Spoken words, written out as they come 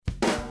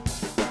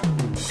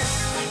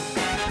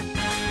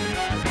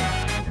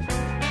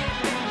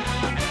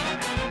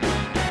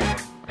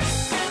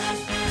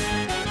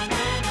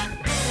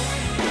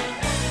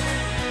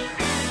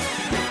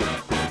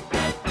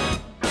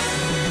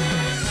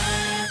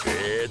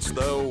It's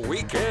the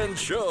Weekend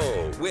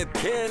Show with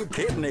Ken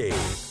Kidney.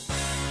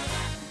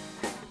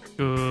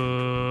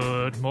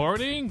 Good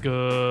morning,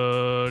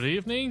 good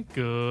evening,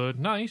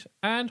 good night,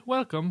 and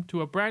welcome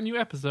to a brand new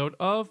episode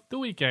of The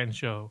Weekend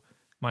Show.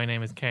 My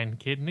name is Ken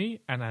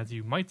Kidney, and as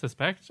you might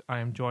suspect, I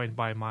am joined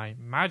by my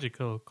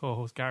magical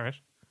co-host Garrett.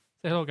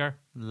 Say hello, Gar.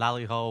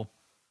 Lally-ho.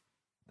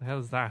 The hell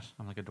is that?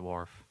 I'm like a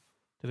dwarf.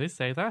 Did they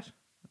say that?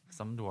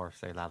 Some dwarves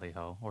say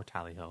lally-ho or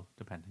tally-ho,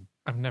 depending.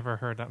 I've never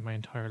heard that in my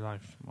entire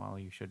life. Well,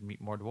 you should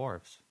meet more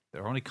dwarves.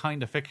 They're only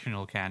kind of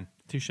fictional, Ken.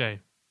 Touche.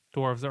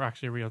 Dwarves are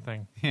actually a real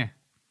thing. Yeah.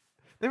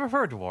 They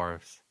prefer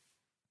dwarves.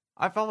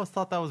 I've always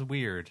thought that was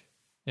weird.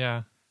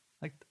 Yeah.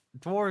 Like,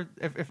 dwarf.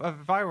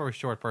 If I were a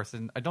short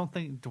person, I don't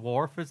think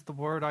dwarf is the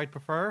word I'd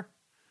prefer.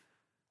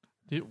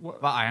 Well,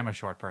 I am a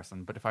short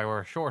person, but if I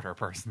were a shorter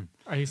person.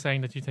 Are you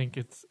saying that you think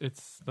it's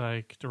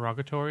like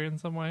derogatory in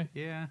some way?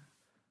 Yeah.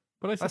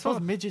 But I suppose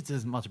midgets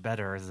is much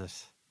better, is it?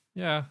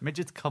 Yeah.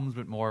 Midgets comes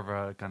with more of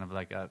a kind of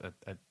like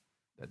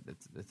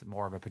it's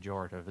more of a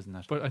pejorative, isn't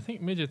it? But I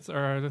think midgets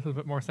are a little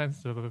bit more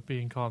sensitive about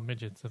being called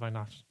midgets, if I'm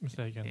not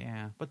mistaken.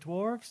 Yeah, but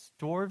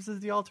dwarves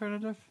is the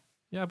alternative.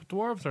 Yeah, but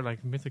dwarves are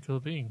like mythical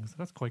beings.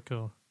 That's quite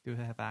cool. Do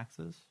they have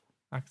axes?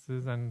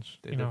 Axes and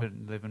they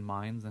live in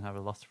mines and have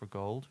a lust for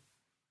gold.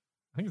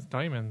 I think it's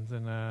diamonds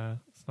in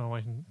Snow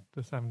White and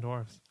the Seven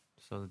Dwarfs.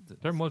 So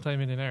they're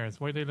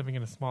multi-millionaires. Why are they living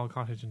in a small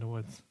cottage in the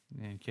woods?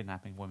 And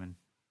kidnapping women.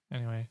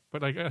 Anyway,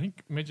 but like I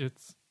think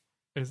midgets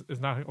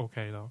is not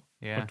okay though.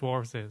 Yeah, but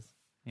dwarves is.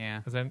 Yeah,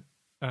 because then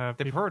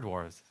they prefer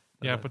dwarves.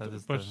 Yeah, but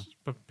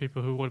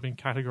people who would have been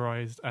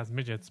categorized as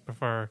midgets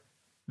prefer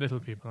little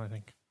people. I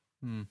think.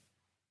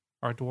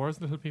 Are dwarves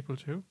little people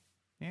too?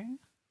 Yeah.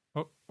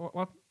 Oh,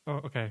 what?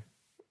 Oh, okay.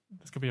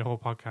 This could be a whole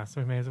podcast,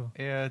 so we may as well.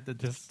 Yeah,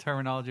 just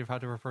terminology of how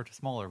to refer to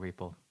smaller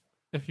people.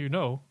 If you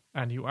know,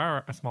 and you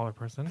are a smaller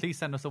person, please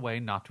send us a way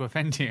not to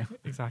offend you.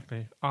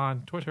 Exactly.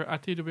 On Twitter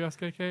at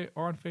TWSKK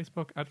or on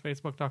Facebook at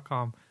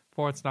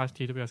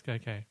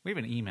facebook.com/TWSKK. We have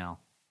an email.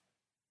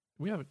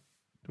 Do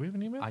we have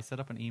an email? I set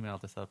up an email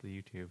to set up the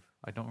YouTube.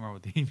 I don't remember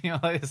what the email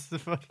is,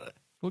 but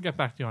we'll get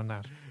back to you on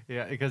that.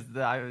 Yeah, because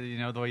the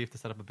way you have to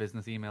set up a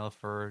business email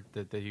for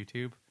the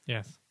YouTube.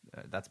 Yes.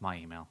 That's my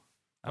email.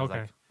 I was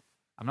okay. Like,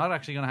 I'm not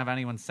actually going to have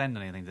anyone send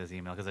anything to this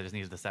email because I just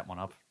needed to set one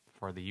up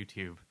for the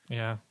YouTube.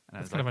 Yeah,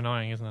 it's kind of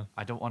annoying, isn't it?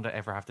 I don't want to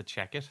ever have to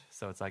check it.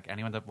 So it's like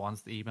anyone that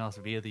wants the emails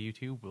via the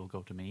YouTube will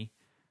go to me.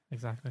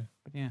 Exactly.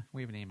 But yeah,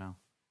 we have an email.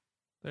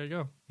 There you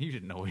go. You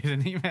didn't know we had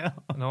an email.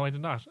 No, I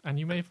did not. And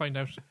you may find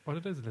out what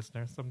it is,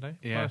 listeners, someday.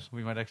 Yeah,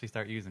 we might actually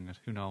start using it.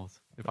 Who knows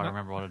if I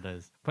remember what it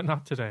is. But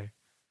not today.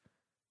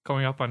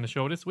 Coming up on the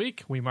show this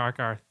week, we mark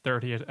our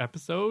 30th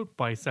episode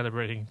by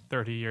celebrating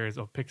 30 years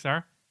of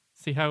Pixar.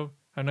 See how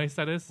nice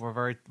that is? We're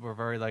very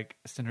like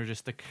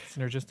synergistic.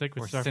 Synergistic,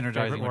 which is our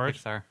synergizing with word.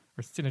 Pixar.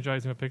 We're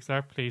synergizing with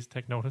Pixar. Please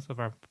take notice of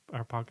our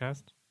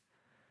podcast.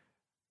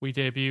 We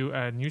debut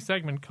a new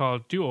segment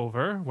called Do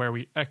Over, where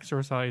we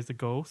exorcise the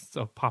ghosts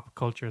of pop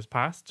culture's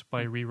past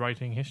by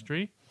rewriting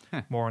history.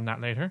 More on that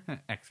later.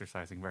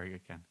 Exercising, very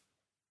good, Ken.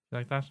 You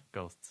like that?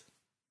 Ghosts.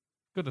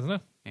 Good, isn't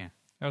it? Yeah.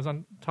 I was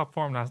on top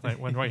form last night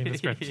when writing the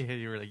script.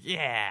 You were like,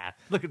 yeah,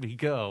 look at me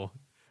go.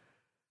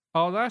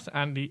 All that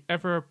and the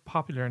ever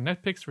popular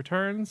Netpix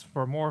returns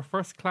for more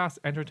first-class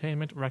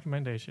entertainment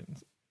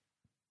recommendations.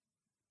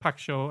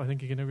 Packed show, I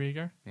think you can agree,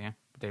 Gar? Yeah,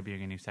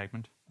 debuting a new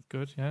segment.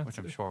 Good, yeah. Which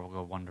I'm sure will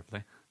go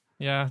wonderfully.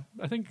 Yeah,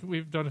 I think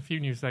we've done a few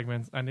new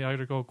segments and they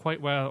either go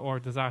quite well or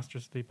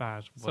disastrously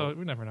bad. So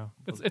we never know.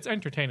 It's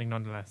entertaining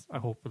nonetheless,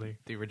 hopefully.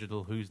 The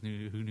original Who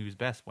News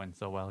Best went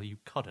so well, you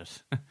cut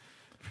it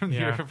from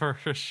your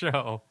first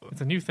show.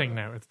 It's a new thing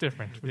now. It's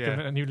different. We've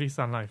given it a new lease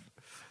on life.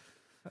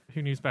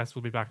 Who News Best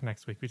will be back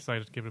next week. We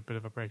decided to give it a bit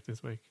of a break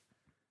this week.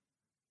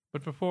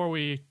 But before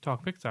we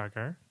talk Pixar,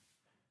 Gar,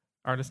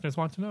 our listeners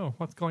want to know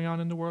what's going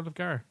on in the world of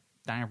Gar.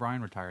 Daniel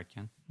Bryan retired,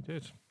 Ken. He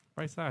did.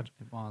 Very sad.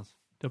 It was.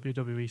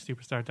 WWE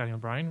Superstar Daniel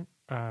Bryan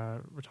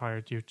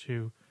retired due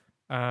to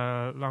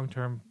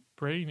long-term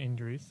brain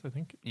injuries, I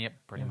think. Yep,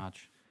 pretty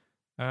much.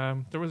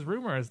 There was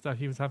rumours that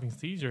he was having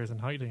seizures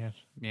and hiding it.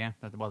 Yeah,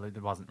 well,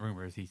 it wasn't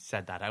rumours. He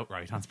said that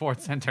outright on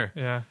SportsCenter.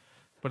 Yeah,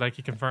 but like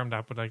he confirmed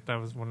that, but like that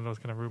was one of those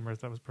kind of rumours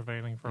that was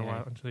prevailing for a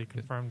while until he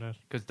confirmed it.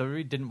 Because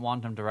WWE didn't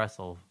want him to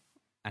wrestle,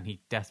 and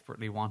he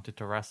desperately wanted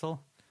to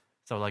wrestle.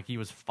 So like he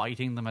was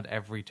fighting them at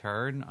every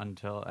turn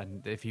and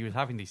if he was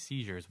having these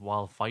seizures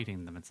while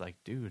fighting them, it's like,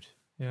 dude,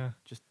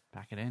 just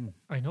pack it in.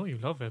 I know you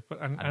love it,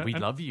 but and we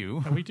love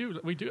you, and I do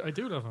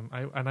love him.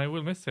 I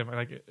will miss him.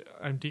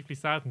 I'm deeply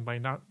saddened by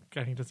not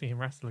getting to see him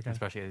wrestle again.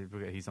 Especially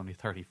he's only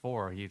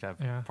 34. He'd have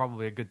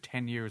probably a good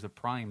 10 years of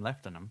prime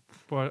left in him.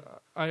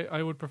 But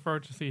I would prefer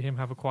to see him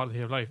have a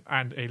quality of life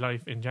and a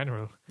life in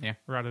general,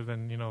 rather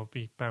than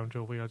be bound to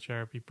a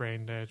wheelchair, be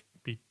brain dead,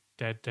 be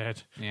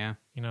dead. Yeah.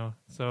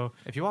 So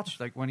if you watch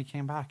like when he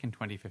came back in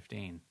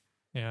 2015,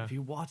 Yeah. If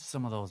you watch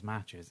some of those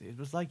matches, it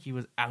was like he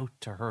was out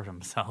to hurt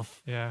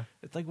himself. Yeah.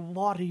 It's like,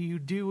 what are you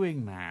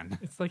doing, man?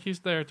 It's like he's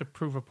there to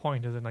prove a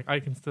point, as in, like, I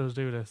can still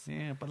do this.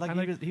 Yeah, but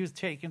like he was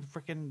taking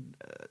freaking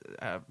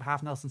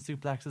half Nelson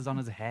suplexes on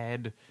his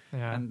head,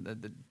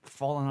 and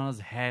falling on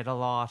his head a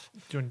lot,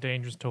 doing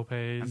dangerous topes,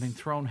 and being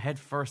thrown head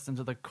first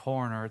into the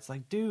corner. It's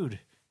like, dude,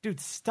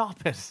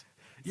 stop it.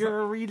 You're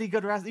a really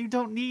good wrestler. You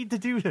don't need to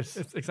do this.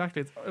 It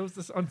was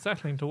just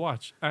unsettling to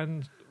watch,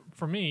 and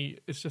for me,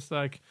 it's just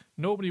like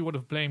nobody would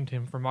have blamed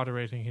him for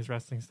moderating his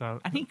wrestling style,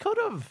 and he could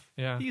have.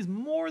 Yeah, he's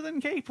more than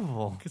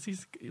capable because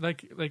he's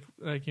like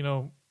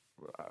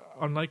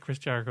unlike Chris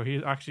Jericho,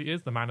 he actually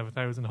is the man of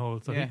 1,000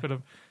 holds. So he could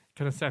have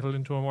kind of settled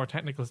into a more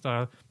technical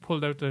style,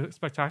 pulled out the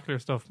spectacular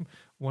stuff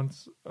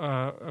once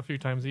a few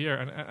times a year,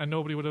 and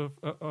nobody would have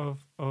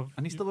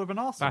and he still would have been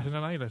awesome. Batted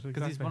an eyelid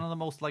because he's one of the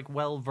most like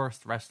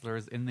well-versed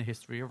wrestlers in the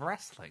history of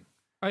wrestling.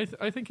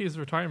 I think his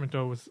retirement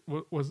though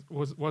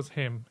was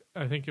him.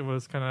 I think it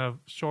was kind of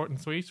short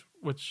and sweet,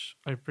 which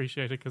I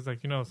appreciated because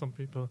some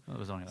people it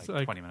was only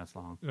like 20 minutes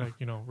long. Like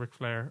Ric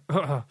Flair.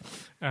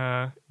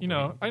 I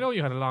know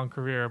you had a long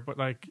career, but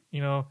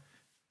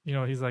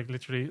he's like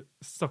literally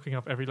sucking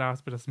up every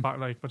last bit of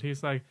spotlight. But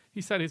he's like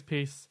he said his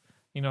piece.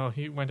 He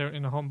went out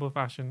in a humble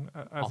fashion,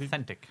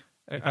 authentic.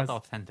 He felt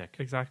authentic,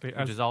 exactly,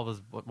 which is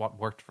always what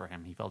worked for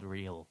him. He felt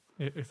real,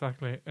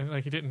 exactly, and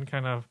like he didn't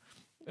kind of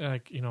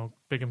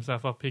big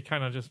himself up. He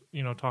kind of just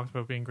talked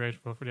about being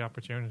grateful for the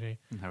opportunity.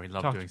 How he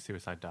loved doing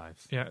suicide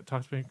dives. Yeah,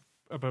 talks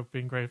about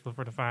being grateful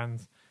for the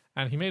fans,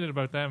 and he made it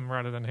about them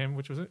rather than him,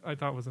 which I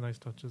thought was a nice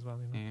touch as well.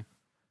 Yeah,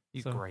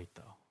 he's great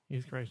though.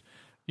 He's great.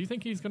 Do you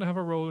think he's going to have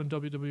a role in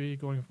WWE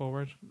going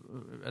forward?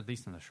 At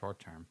least in the short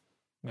term.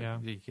 Yeah,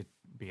 he could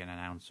be an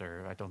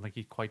announcer. I don't think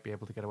he'd quite be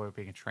able to get away with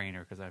being a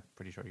trainer because I'm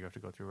pretty sure you have to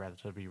go through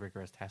relatively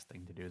rigorous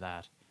testing to do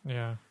that.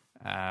 Yeah.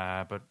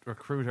 But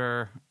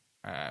recruiter,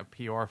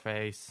 PR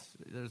face,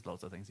 there's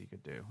loads of things he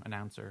could do.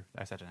 Announcer.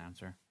 I said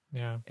announcer.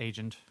 Yeah.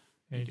 Agent.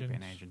 He could be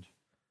an agent.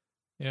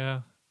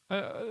 Yeah.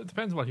 It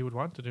depends what he would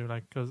want to do,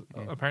 because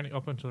apparently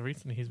up until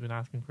recently he's been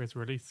asking for his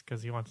release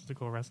because he wants to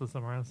go wrestle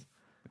somewhere else.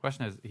 The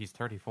question is, he's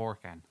 34,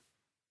 Ken.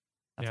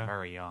 That's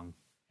very young.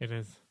 It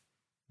is.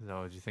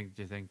 So do you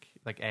think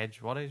like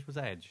Edge? What age was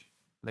Edge?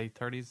 Late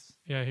 30s.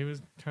 Yeah, he was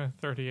kind of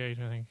 38,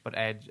 I think. But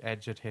Edge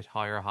had hit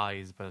higher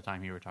highs by the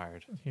time he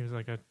retired. He was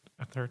like a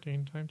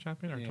 13-time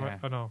champion,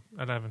 or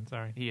 11.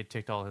 Sorry, he had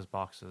ticked all his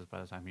boxes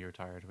by the time he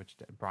retired, which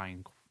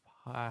Bryan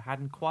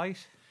hadn't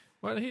quite.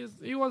 Well, he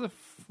was a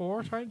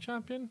 4-time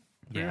champion.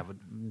 Yeah, but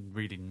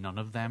really none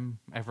of them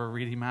ever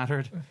really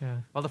mattered.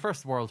 Yeah. Well, the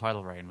first world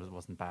title reign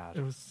wasn't bad.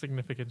 It was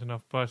significant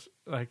enough, but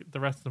like the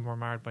rest of them were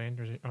marred by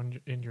injury,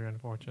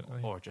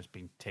 unfortunately, or just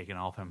being taken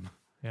off him.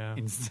 Yeah.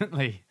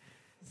 Instantly.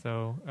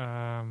 So,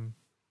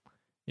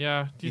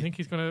 do you think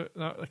he's gonna?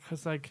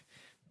 Because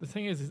the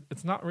thing is,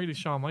 it's not really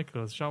Shawn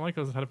Michaels. Shawn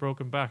Michaels had a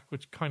broken back,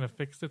 which kind of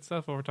fixed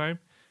itself over time.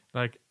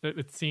 Like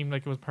it seemed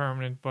like it was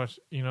permanent, but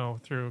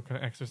through kind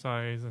of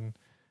exercise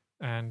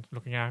and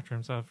looking after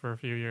himself for a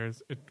few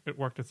years, it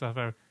worked itself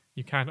out.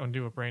 You can't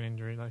undo a brain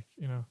injury,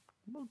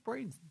 Well,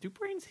 brains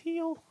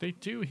heal? They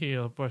do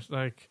heal, but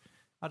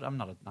I'm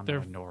not a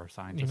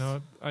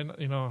neuroscientist.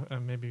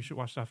 And maybe you should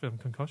watch that film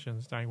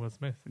Concussion, starring Will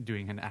Smith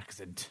doing an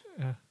accent,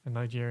 a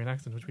Nigerian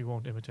accent, which we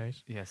won't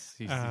imitate. Yes,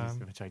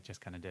 which I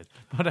just kind of did.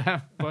 But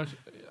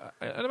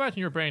I'd imagine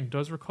your brain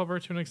does recover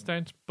to an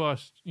extent,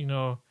 but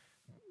I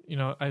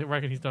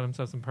reckon he's done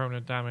himself some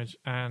permanent damage.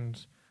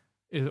 And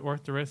is it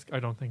worth the risk? I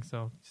don't think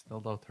so.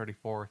 Still though,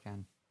 34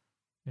 Ken.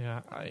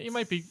 Yeah, he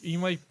might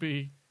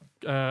be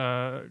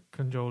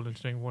cajoled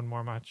into doing one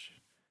more match.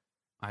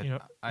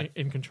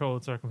 In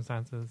controlled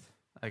circumstances.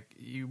 Like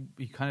you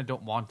kind of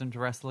don't want him to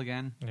wrestle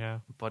again. Yeah,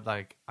 but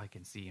I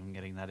can see him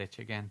getting that itch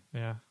again.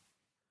 Yeah,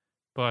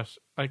 but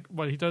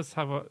he does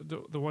have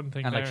the one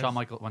thing. And when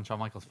Shawn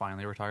Michaels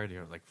finally retired, he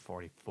was like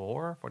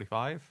 44,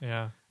 45.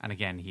 Yeah, and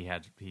again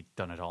he'd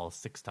done it all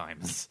 6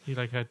 times. He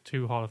had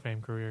 2 Hall of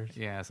Fame careers.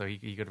 Yeah, so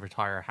he could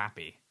retire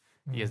happy.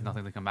 He has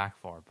nothing to come back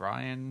for.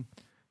 Bryan,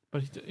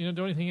 but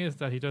the only thing is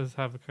that he does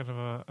have a kind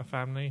of a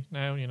family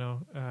now.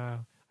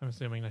 I'm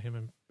assuming that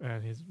him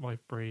and his wife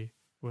Brie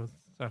will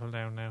settle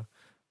down now.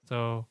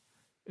 So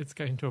it's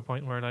getting to a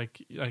point where I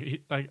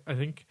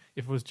think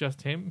if it was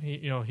just him,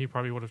 he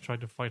probably would have tried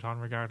to fight on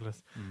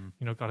regardless.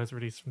 Got his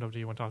release from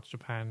WWE, went out to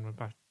Japan, went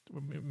back,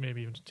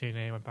 maybe even to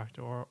TNA, went back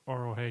to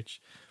ROH.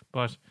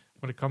 But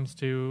when it comes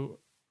to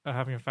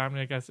having a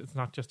family, I guess it's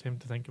not just him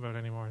to think about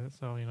anymore.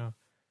 So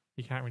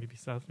he can't really be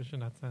selfish in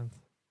that sense.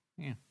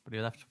 Yeah, but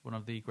he left one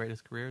of the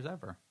greatest careers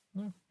ever.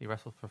 Yeah. He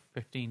wrestled for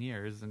 15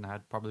 years and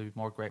had probably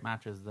more great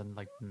matches than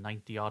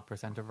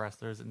 90% of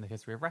wrestlers in the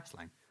history of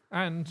wrestling.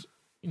 And,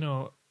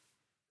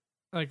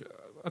 at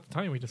the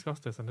time we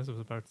discussed this, and this was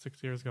about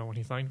 6 years ago when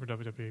he signed for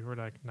WWE, we were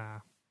like, nah,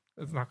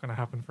 it's not going to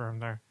happen for him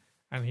there.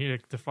 And he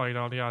defied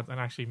all the odds and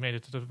actually made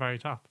it to the very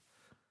top.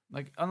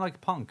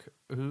 Unlike Punk,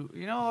 who,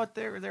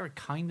 they were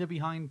kind of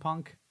behind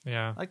Punk.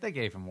 Yeah. They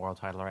gave him world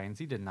title reigns.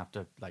 He didn't have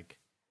to,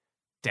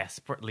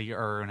 desperately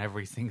earn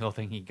every single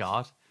thing he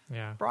got.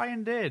 Yeah.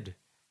 Bryan did.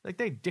 Like,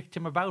 they dicked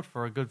him about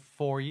for a good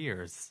 4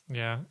 years.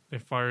 Yeah, they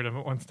fired him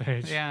at one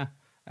stage. Yeah.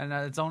 And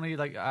it's only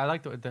like, I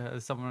like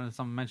someone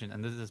mentioned,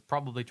 and this is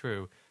probably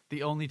true,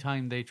 the only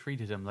time they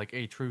treated him like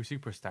a true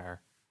superstar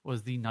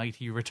was the night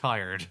he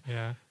retired.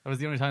 Yeah. That was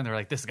the only time they were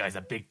like, this guy's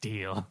a big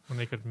deal. When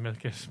they could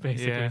milk it,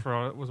 basically, for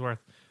all it was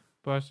worth.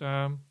 But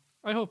I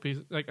hope he's,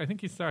 like, I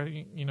think he's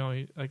starting, you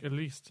know, like, at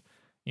least,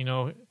 you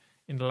know,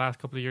 in the last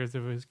couple of years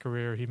of his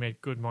career, he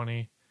made good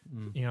money.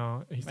 You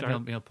know,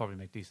 he'll probably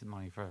make decent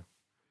money for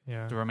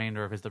the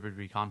remainder of his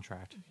WWE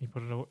contract. He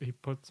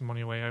put some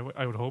money away.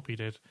 I would hope he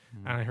did.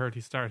 And I heard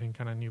he's starting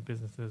kind of new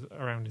businesses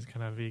around his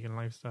kind of vegan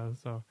lifestyle.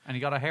 So, and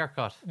he got a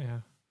haircut. Yeah,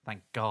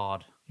 thank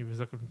God. He was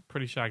looking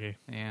pretty shaggy.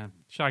 Yeah,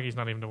 shaggy's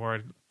not even the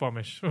word.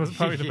 Bummish was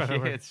probably the better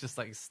word. It's just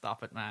like,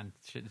 stop it, man.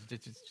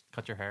 Just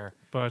cut your hair.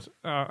 But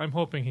I'm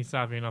hoping he's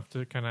savvy enough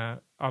to kind of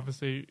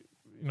obviously,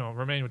 you know,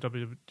 remain with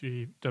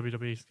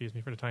WWE, excuse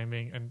me, for the time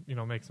being, and, you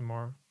know, make some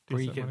more.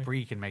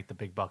 Bree can make the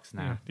big bucks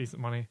now. Yeah,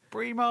 decent money.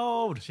 Bree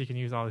mode. She can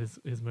use all his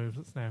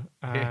moves now,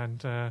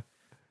 and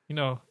you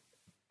know,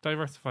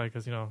 diversify,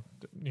 because you know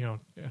who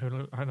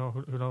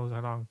knows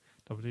how long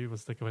WWE will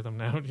stick with him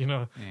now. You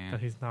know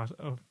that he's not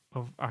of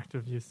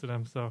active use to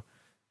them, so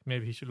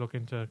maybe he should look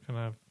into kind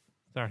of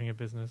starting a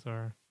business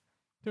or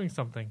doing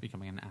something,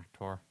 becoming an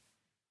actor.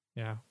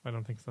 Yeah, I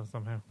don't think so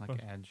somehow.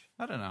 Like Edge.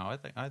 I don't know.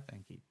 I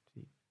think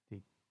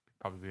he'd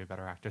probably be a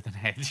better actor than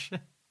Edge.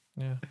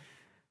 Yeah.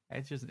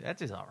 Edge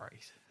is all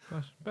right.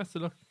 But best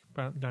of luck,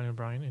 Daniel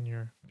Bryan, in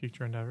your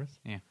future endeavors.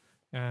 Yeah.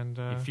 And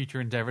you future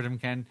endeavored him,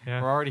 Ken.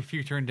 Yeah. We're already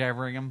future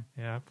endeavoring him.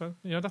 Yeah, but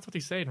you know, that's what they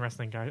say in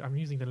wrestling, guys. I'm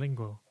using the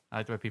lingo. I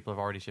like the way people have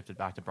already shifted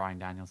back to Bryan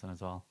Danielson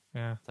as well.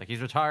 Yeah. It's like,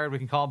 he's retired, we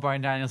can call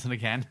Bryan Danielson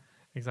again.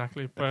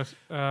 Exactly. But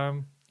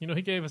you know,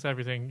 he gave us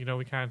everything. You know,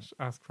 we can't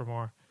ask for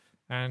more.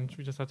 And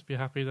we just have to be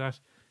happy that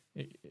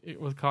it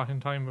was caught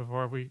in time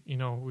before we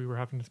were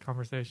having this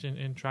conversation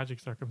in tragic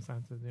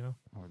circumstances, you know.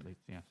 Or at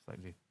least,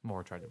 slightly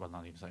more tragic. Well,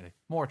 not even slightly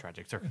more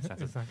tragic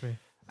circumstances. Exactly.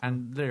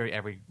 And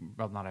literally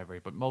not every,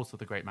 but most of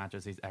the great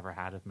matches he's ever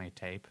had have made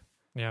tape.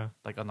 Yeah.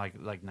 Like, unlike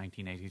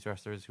 1980s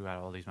wrestlers who had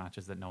all these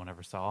matches that no one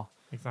ever saw.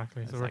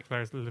 Exactly. So Ric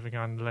Flair's living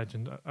on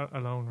legend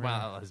alone. Really.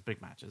 Well, his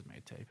big matches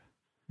made tape.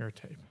 You're a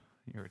tape.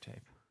 You're a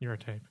tape. You're a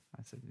tape.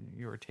 I said,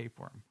 you're a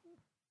tapeworm.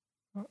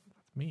 Well,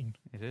 that's mean.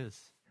 It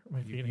is.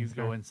 My you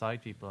go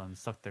inside people and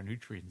suck their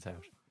nutrients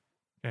out.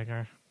 Okay,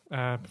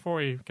 Gar. Before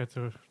we get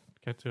to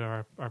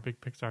our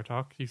big Pixar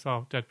talk, you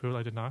saw Deadpool.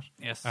 I did not.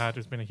 Yes.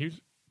 There's been a huge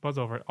buzz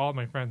over it. All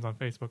my friends on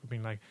Facebook have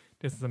been like,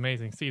 "This is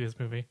amazing. See this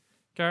movie."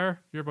 Gar,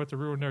 you're about to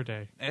ruin their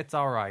day. It's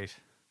all right.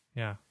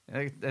 Yeah.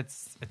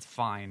 It's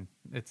fine.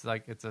 It's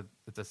like it's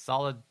a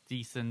solid,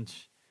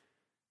 decent.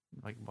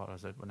 Like, what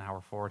was it? 1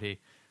 hour 40.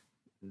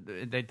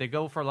 They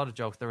go for a lot of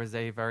jokes. There is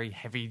a very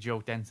heavy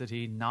joke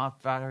density.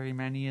 Not very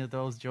many of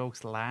those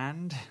jokes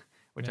land,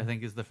 which I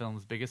think is the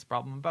film's biggest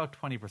problem. About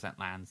 20%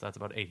 lands. That's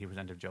about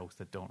 80% of jokes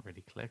that don't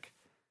really click.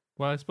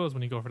 Well, I suppose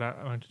when you go for that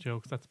amount of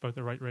jokes, that's about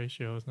the right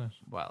ratio, isn't it?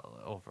 Well,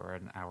 over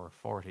 1 hour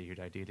 40, you'd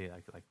ideally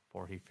like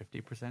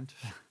 40-50%.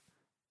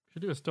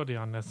 Should do a study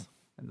on this.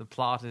 And the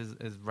plot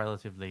is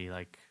relatively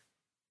like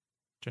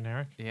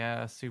generic.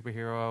 Yeah,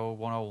 superhero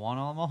 101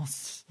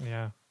 almost.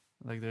 Yeah.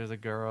 Like, there's a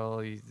girl,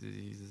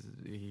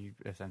 he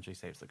essentially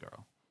saves the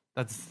girl.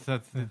 That's the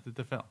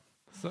film.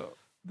 So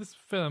this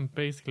film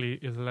basically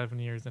is 11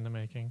 years in the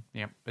making.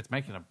 Yeah, it's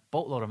making a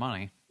boatload of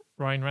money.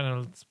 Ryan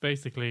Reynolds,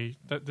 basically,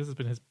 this has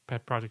been his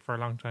pet project for a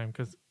long time,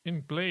 because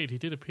in Blade he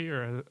did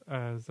appear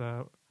as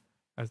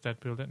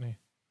Deadpool, didn't he?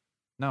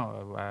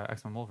 No,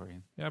 X-Men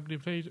Wolverine. Yeah, but he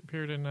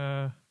appeared in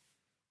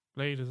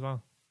Blade as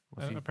well.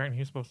 Apparently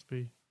he's supposed to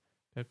be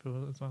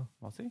Deadpool as well.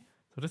 Was he?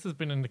 So this has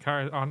been in the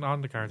car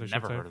on the cars, I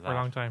should say, for a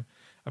long time.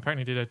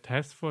 Apparently they did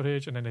test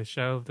footage and then they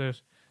shelved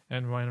it,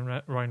 and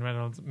Ryan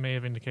Reynolds may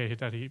have indicated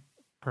that he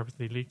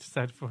purposely leaked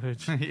said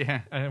footage.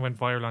 Yeah. And it went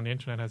viral on the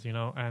internet, as you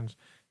know, and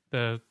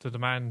the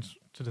demand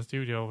to the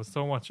studio was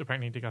so much.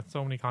 Apparently they got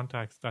so many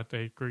contacts that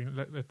they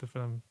lit the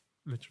film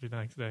literally the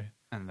next day.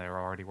 And they were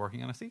already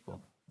working on a sequel.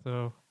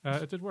 So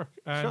it did work.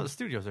 The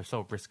studios are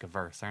so risk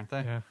averse, aren't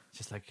they? Yeah. It's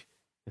just like,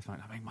 this might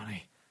not make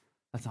money.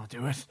 Let's not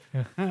do it.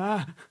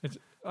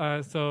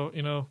 Yeah. So,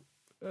 you know,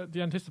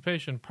 the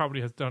anticipation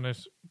probably has done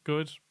it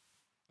good,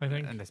 I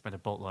think. And they spent a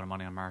boatload of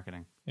money on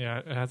marketing.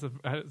 Yeah,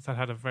 it's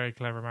had a very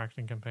clever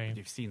marketing campaign. And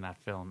you've seen that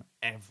film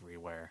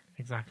everywhere.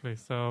 Exactly.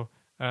 So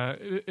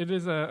it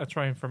is a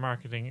triumph for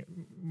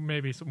marketing,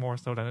 maybe more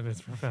so than it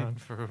is for film.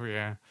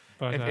 Yeah.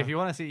 But if you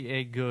want to see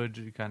a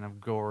good kind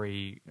of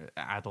gory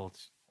adult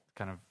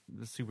kind of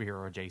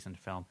superhero adjacent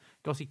film,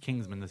 go see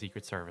Kingsman: The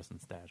Secret Service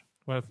instead.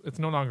 Well, it's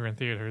no longer in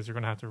theaters. You're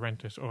going to have to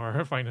rent it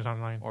or find it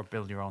online. Or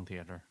build your own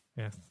theater.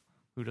 Yes.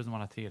 Who doesn't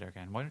want a theater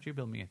again? Why don't you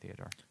build me a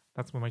theater?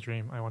 That's my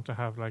dream. I want to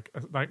have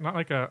not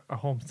like a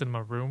home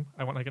cinema room.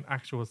 I want like an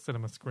actual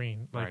cinema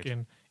screen, like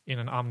in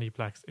an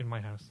Omniplex in my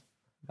house.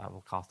 That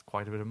will cost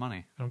quite a bit of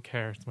money. I don't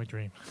care. It's my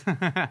dream.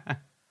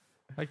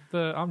 Like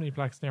the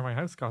Omniplex near my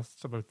house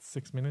costs about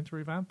 $6 million to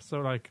revamp. So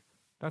like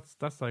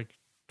that's like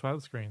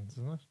 12 screens,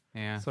 isn't it?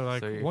 Yeah. So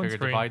like you one figure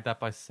screen, divide that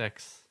by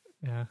 6.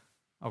 Yeah.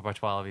 Oh, by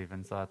 12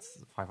 even, so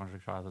that's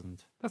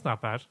 500,000. That's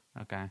not bad.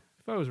 Okay.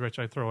 If I was rich,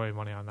 I'd throw away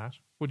money on that.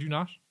 Would you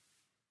not?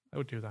 I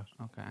would do that.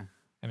 Okay.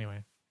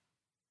 Anyway.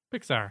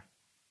 Pixar.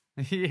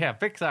 Yeah,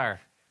 Pixar.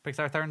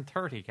 Pixar turned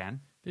 30, Ken.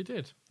 They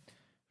did.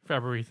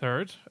 February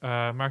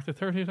 3rd marked the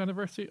 30th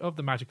anniversary of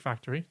the Magic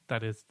Factory.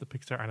 That is the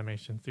Pixar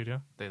Animation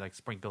Studio. They like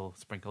sprinkle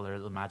their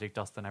little magic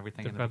dust and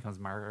everything, and it becomes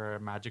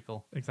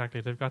magical.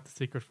 Exactly. They've got the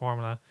secret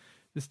formula.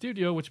 The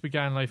studio, which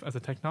began life as a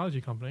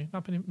technology company,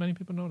 not many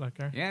people know that,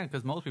 Gar. Yeah,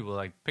 because most people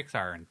like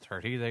Pixar in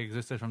 30. They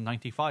existed from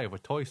 95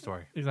 with Toy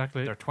Story.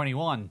 Exactly. They're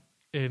 21.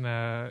 In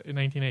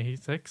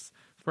 1986,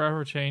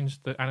 forever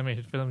changed the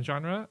animated film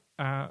genre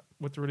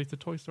with the release of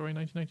Toy Story in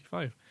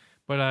 1995.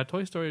 But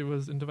Toy Story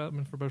was in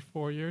development for about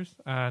 4 years,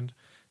 and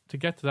to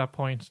get to that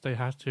point, they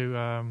had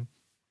to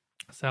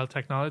sell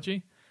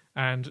technology.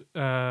 And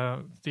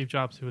Steve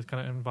Jobs, who was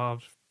kind of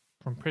involved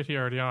from pretty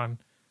early on,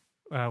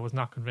 was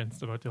not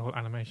convinced about the whole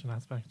animation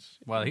aspect.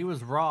 Well, he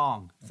was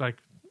wrong. It's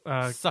like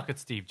suck at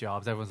Steve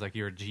Jobs. Everyone's like,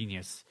 you're a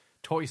genius.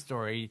 Toy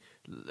Story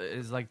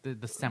is like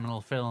the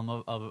seminal film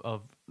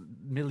of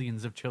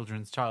millions of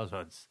children's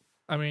childhoods.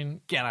 I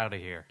mean, get out of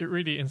here. It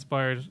really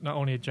inspired not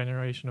only a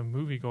generation of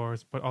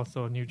moviegoers, but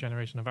also a new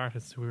generation of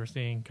artists who we were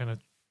seeing kind of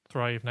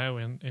thrive now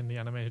in the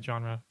animated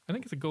genre. I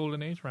think it's a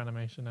golden age for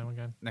animation now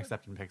again.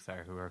 Except in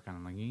Pixar, who are kind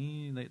of like,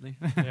 lately.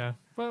 Yeah.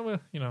 Well,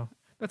 you know,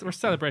 we're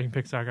celebrating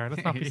Pixar, Gar.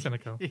 Let's not be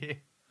cynical. Yeah.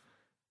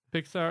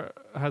 Pixar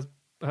has,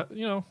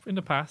 you know, in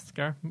the past,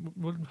 Gar,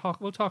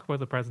 we'll talk about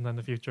the present and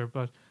the future,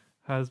 but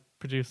has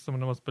produced some of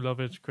the most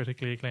beloved,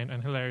 critically acclaimed,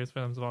 and hilarious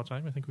films of all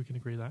time. I think we can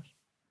agree that.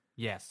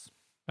 Yes.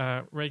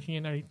 Raking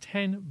in nearly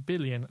 $10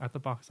 billion at the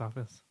box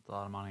office. That's a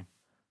lot of money.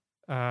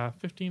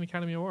 15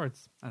 Academy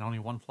Awards. And only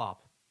one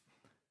flop.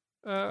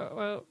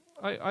 Well,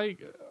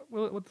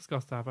 we'll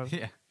discuss that. But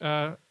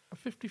yeah.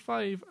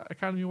 55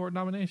 Academy Award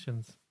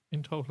nominations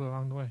in total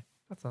along the way.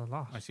 That's a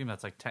lot. I assume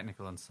that's like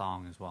technical and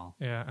song as well.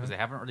 Yeah. Because they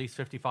haven't released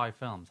 55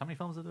 films. How many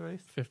films have they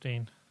released?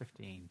 15.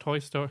 15. Toy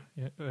Story.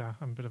 Yeah,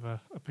 I'm a bit of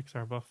a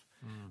Pixar buff.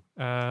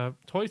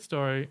 Toy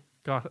Story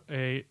got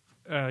an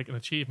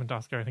achievement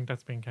Oscar. I think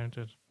that's being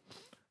counted.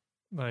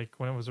 Like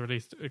when it was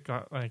released, it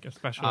got like a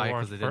special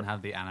award because they didn't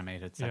have the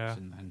animated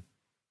section then.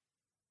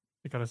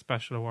 It got a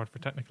special award for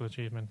technical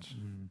achievement.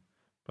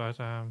 But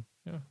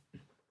yeah.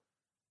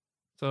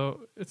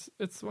 So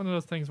it's one of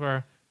those things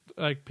where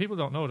like people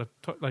don't know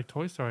that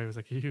Toy Story was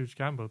like a huge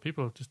gamble.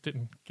 People just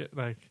didn't get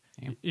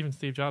even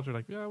Steve Jobs were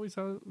like, yeah, we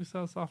sell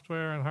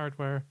software and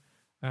hardware,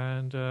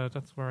 and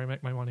that's where I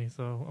make my money.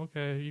 So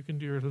okay, you can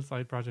do your little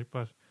side project,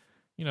 but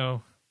you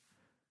know,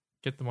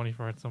 get the money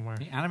for it somewhere.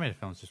 The animated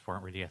films just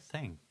weren't really a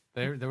thing.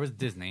 There was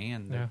Disney,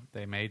 and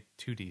they made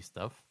 2D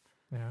stuff.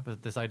 Yeah.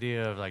 But this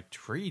idea of like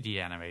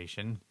 3D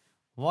animation,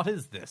 what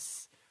is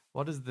this?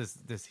 What is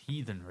this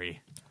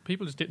heathenry?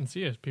 People just didn't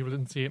see it. People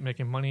didn't see it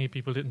making money.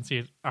 People didn't see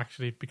it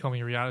actually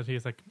becoming a reality.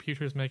 It's like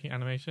computers making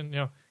animation. You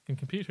know, in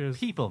computers,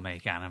 people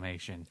make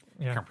animation.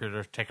 Yeah.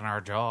 Computers taking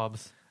our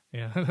jobs.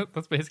 Yeah,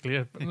 that's basically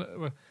it.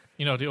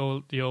 You know,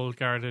 the old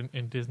guard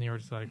in Disney were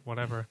just like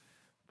whatever,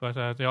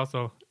 but they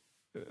also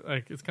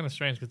like it's kind of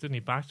strange because Disney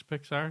backed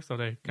Pixar, so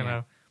they kind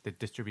of they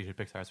distributed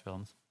Pixar's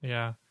films.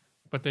 Yeah.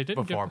 But they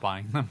didn't before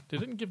buying them. They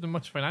didn't give them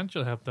much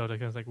financial help though. They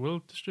was like,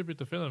 we'll distribute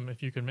the film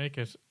if you can make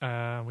it.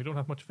 We don't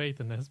have much faith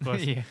in this, but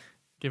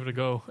give it a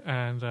go.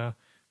 And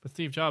but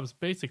Steve Jobs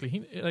basically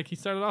he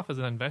started off as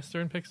an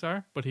investor in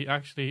Pixar, but he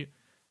actually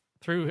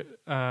through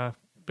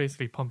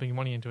basically pumping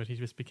money into it, he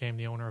just became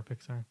the owner of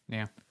Pixar.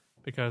 Yeah,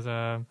 because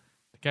to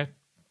get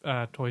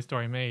Toy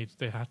Story made,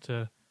 they had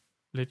to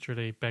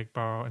literally beg,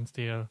 borrow, and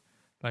steal.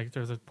 Like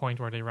there's a point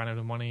where they ran out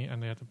of money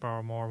and they had to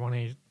borrow more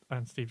money,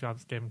 and Steve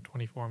Jobs gave him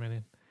 $24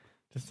 million.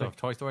 Just so if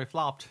Toy Story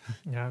flopped,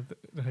 yeah,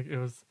 it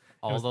was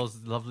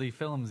those lovely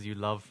films you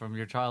love from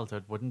your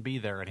childhood wouldn't be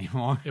there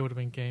anymore. It would have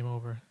been game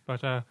over.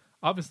 But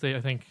obviously, I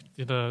think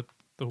the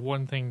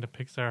one thing that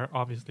Pixar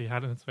obviously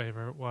had in its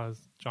favor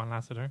was John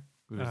Lasseter,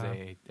 who was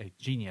a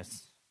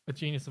genius,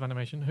 of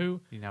animation. Who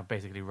he now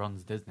basically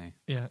runs Disney.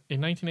 Yeah, in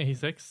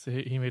 1986,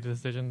 he made a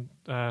decision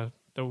that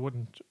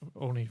wouldn't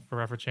only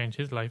forever change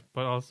his life,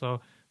 but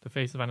also the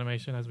face of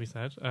animation, as we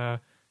said.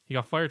 He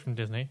got fired from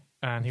Disney,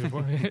 and he was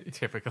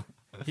typical.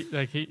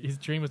 His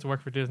dream was to work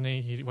for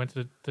Disney. He went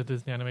to the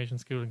Disney Animation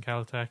School in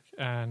Caltech,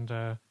 and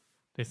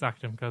they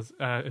sacked him because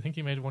I think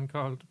he made one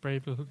called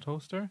Brave Little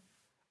Toaster,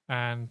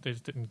 and they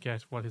just didn't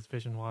get what his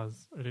vision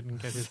was, or didn't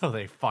get his. So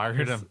they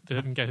fired him. They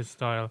didn't get his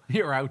style.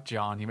 You're out,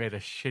 John. You made a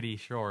shitty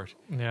short.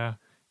 Yeah,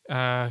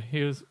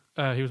 he was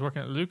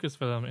working at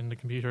Lucasfilm in the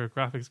computer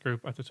graphics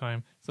group at the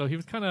time, so he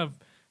was kind of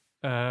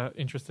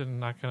interested in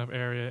that kind of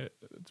area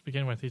to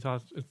begin with. He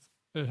thought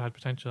it had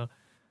potential,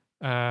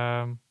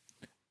 and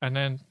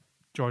then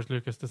George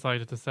Lucas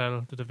decided to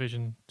sell the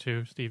division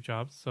to Steve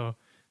Jobs. So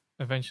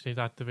eventually,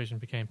 that division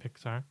became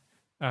Pixar.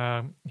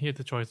 He had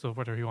the choice of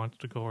whether he wanted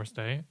to go or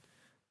stay,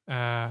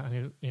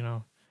 and he,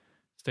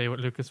 stay with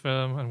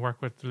Lucasfilm and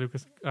work with the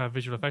Lucas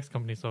visual effects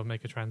company, so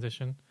make a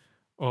transition,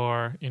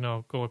 or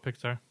go with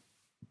Pixar.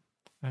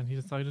 And he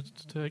decided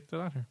to take the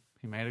latter.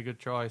 He made a good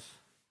choice.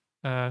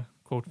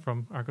 quote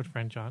from our good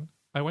friend John.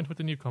 I went with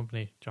the new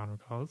company, John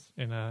recalls,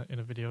 in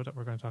a video that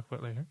we're going to talk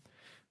about later.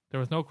 There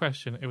was no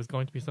question it was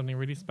going to be something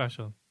really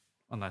special.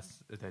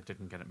 Unless they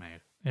didn't get it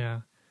made.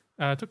 Yeah.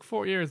 It took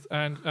 4 years,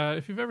 and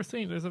if you've ever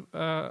seen, there's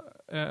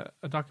a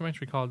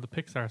documentary called The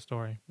Pixar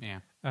Story. Yeah.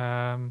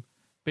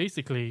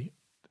 Basically,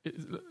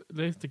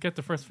 to get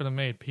the first film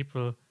made,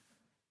 people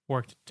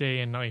worked day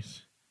and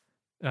night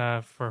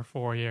for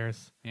 4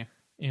 years. Yeah.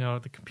 You know,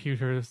 the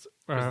computers.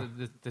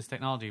 This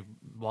technology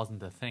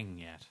wasn't a thing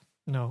yet.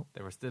 No,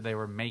 they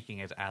were making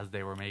it as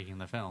they were making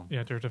the film.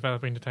 Yeah, they were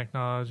developing the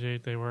technology.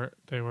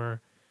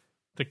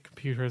 The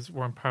computers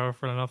weren't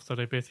powerful enough, so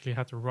they basically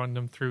had to run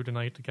them through the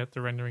night to get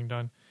the rendering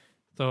done.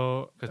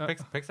 So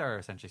because Pixar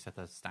essentially set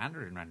the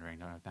standard in rendering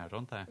now,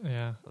 don't they?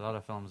 Yeah, a lot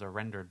of films are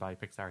rendered by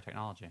Pixar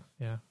technology.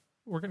 Yeah,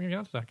 we're going to get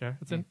onto that, Gar.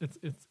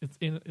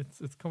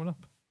 It's coming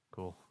up.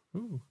 Cool.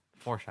 Ooh,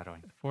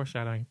 foreshadowing.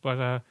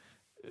 But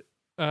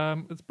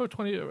it's about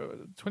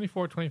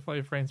 24,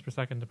 25 frames per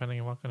second, depending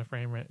on what kind of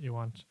frame rate you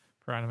want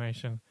for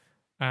animation.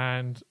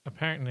 And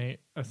apparently,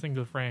 a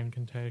single frame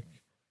can take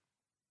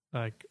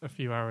like a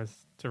few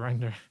hours to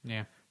render.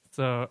 Yeah.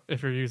 So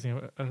if you're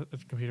using a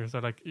computer, so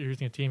like you're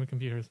using a team of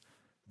computers,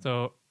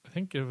 so I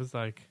think it was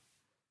like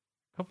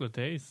a couple of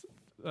days,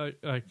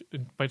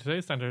 by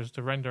today's standards,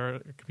 to render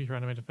a computer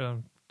animated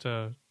film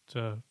to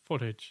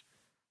footage,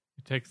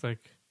 it takes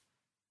like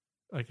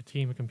a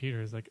team of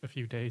computers like a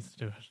few days to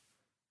do it.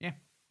 Yeah.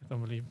 It's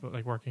unbelievable,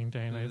 like working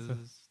day and night. This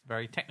is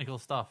very technical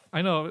stuff.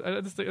 I know.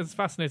 It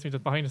fascinates me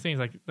just behind the scenes.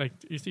 Like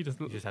you see this.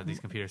 You just have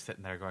these computers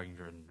sitting there going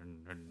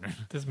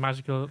this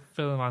magical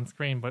film on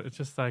screen, but it's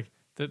just like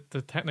the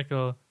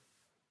technical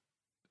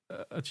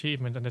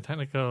achievement and the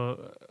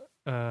technical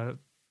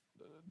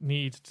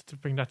need to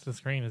bring that to the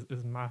screen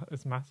is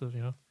massive,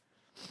 you know.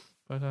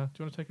 But do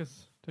you want to take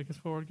us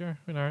forward, Gar,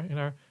 in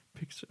our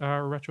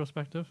Pixar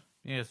retrospective?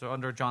 Yeah. So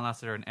under John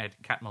Lasseter and Ed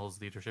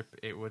Catmull's leadership,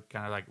 it would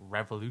kind of like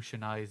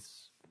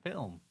revolutionize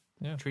film.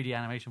 Yeah. 3D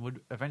animation would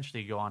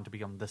eventually go on to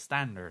become the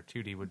standard.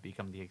 2D would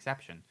become the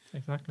exception.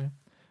 Exactly.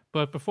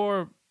 But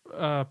before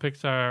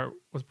Pixar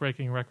was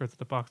breaking records at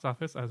the box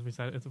office, as we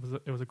said,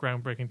 it was a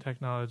groundbreaking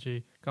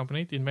technology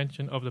company. The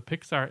invention of the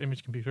Pixar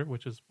image computer,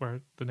 which is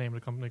where the name of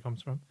the company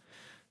comes from,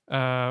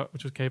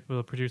 which was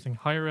capable of producing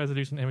higher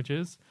resolution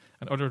images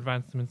and other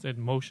advancements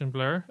in motion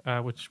blur,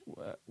 which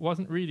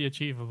wasn't really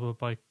achievable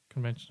by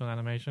conventional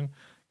animation.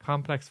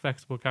 Complex,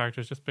 flexible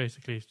characters, just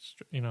basically,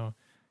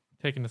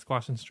 taking the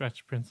squash and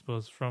stretch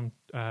principles from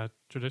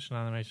traditional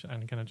animation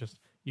and kind of just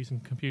using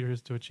computers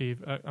to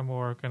achieve a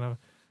more kind of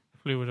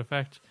fluid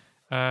effect,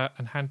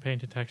 and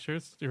hand-painted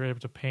textures. They were able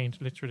to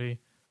paint literally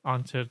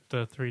onto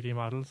the 3D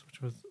models,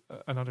 which was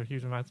another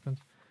huge advancement.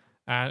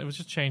 And it was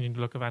just changing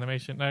the look of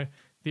animation. Now,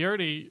 the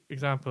early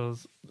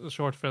examples,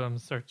 short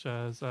films such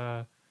as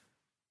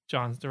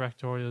John's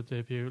directorial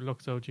debut,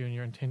 Luxo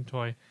Jr. and Tin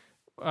Toy,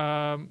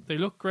 they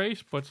look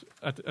great, but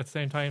at the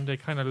same time, they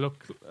kind of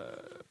look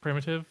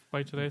primitive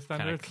by today's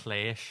standards. Kind of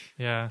clayish.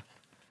 Yeah.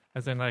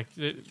 As in, like,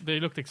 they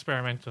looked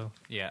experimental.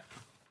 Yeah.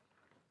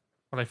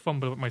 Well, I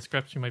fumbled with my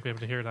script. You might be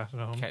able to hear that at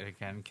home.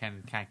 Ken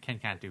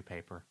can't do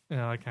paper.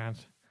 No, I can't.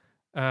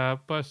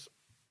 But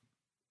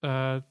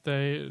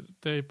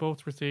they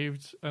both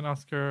received an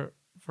Oscar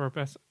for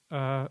Best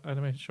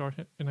Animated Short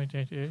in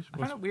 1988. I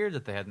find it weird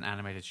that they had an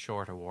animated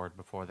short award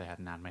before they had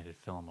an animated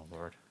film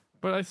award.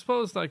 But I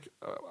suppose, Tin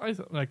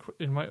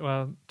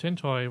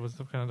Toy was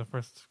kind of the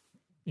first,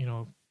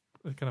 kind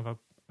of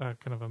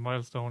a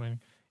milestone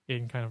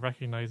in kind of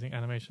recognizing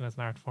animation as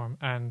an art form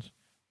and,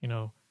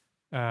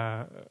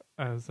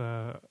 as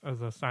a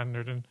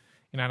standard in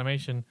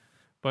animation.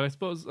 But I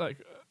suppose,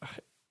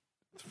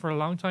 for a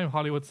long time,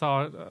 Hollywood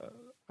saw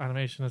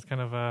animation as kind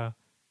of a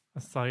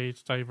side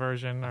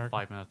diversion, or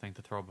 5-minute thing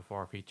to throw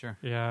before a feature.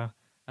 Yeah,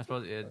 I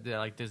suppose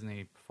like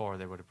Disney, before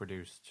they would have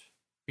produced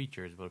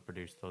features, would have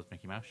produced those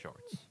Mickey Mouse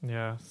shorts.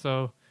 Yeah,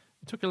 so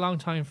it took a long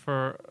time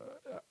for,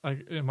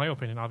 in my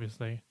opinion,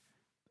 obviously,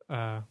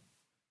 the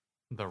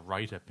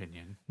right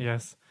opinion.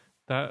 Yes,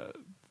 that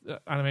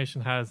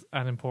animation has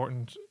an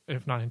important,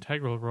 if not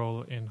integral,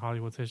 role in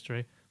Hollywood's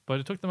history. But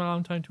it took them a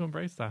long time to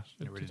embrace that.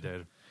 It really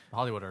did.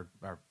 Hollywood are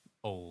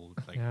old,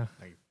 like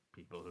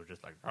people who are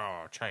just like,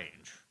 oh,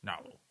 change,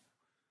 no.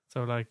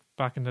 So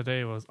back in the day,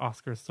 it was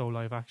Oscars so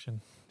live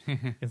action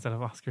instead of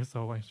Oscars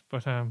so white.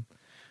 But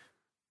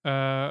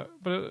the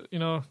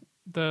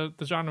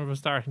genre was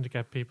starting to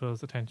get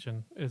people's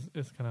attention. Is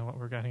kind of what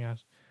we're getting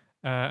at.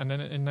 And then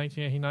in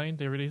 1989,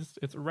 they released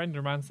its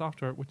RenderMan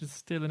software, which is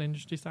still an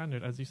industry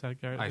standard, as you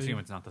said, Garrett. I assume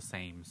it's not the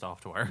same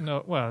software.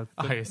 No, well,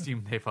 I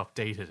assume they've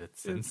updated it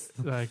since.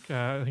 I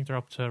think they're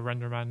up to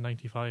RenderMan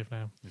 95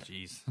 now.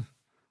 Jeez,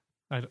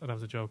 that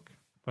was a joke.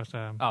 But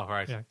oh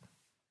right, yeah,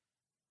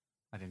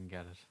 I didn't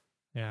get it.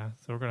 Yeah,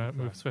 so we're gonna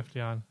move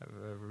swiftly on. I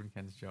ruined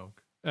Ken's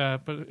joke.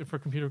 But for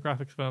computer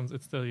graphics films,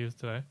 it's still used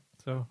today.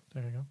 So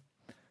there you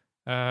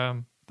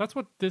go. That's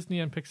what Disney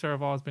and Pixar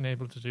have always been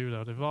able to do,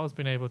 though. They've always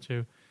been able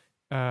to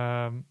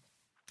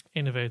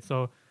innovate.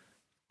 So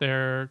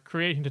they're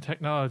creating the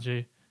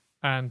technology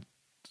and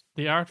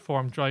the art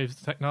form drives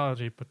the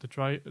technology, but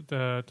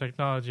the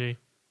technology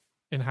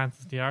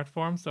enhances the art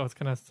form, so it's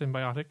kind of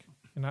symbiotic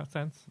in that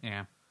sense.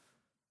 Yeah.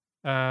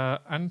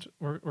 And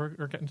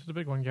we're getting to the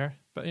big one, Gary.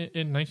 But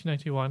in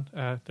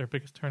 1991, their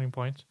biggest turning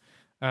point,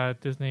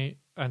 Disney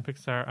and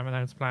Pixar have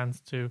announced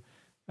plans to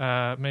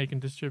make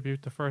and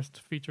distribute the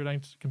first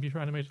feature-length computer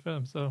animated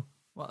film. So,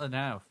 well,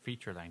 now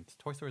feature length.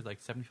 Toy Story is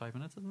like 75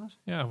 minutes, isn't it?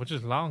 Yeah, which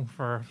is long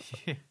for.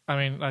 I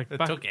mean, like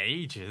it took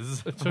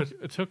ages.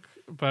 It took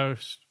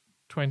about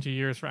 20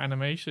 years for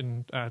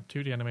animation,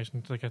 2D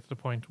animation, to get to the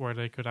point where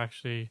they could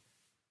actually,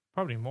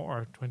 probably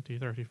more, 20,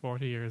 30,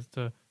 40 years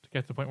to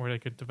get to the point where they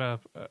could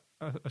develop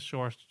a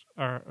short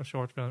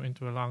film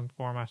into a long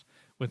format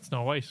with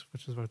Snow White,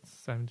 which is about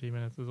 70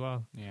 minutes as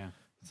well. Yeah.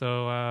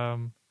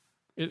 So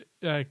it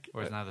like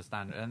whereas now the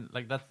standard, and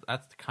like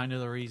that's kind of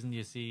the reason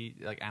you see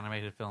like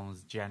animated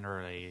films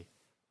generally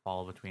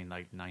fall between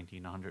like 90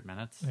 and 100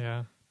 minutes.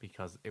 Yeah.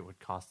 Because it would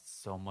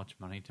cost so much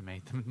money to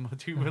make them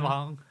too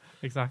long.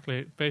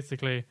 Exactly.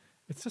 Basically,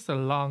 it's just a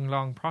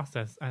long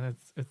process, and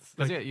it's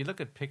like, yeah, you look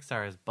at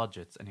Pixar's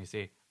budgets and you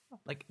see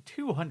like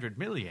 200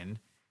 million.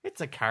 It's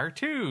a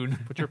cartoon,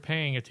 but you're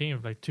paying a team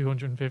of like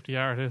 250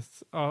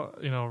 artists,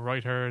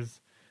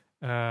 writers.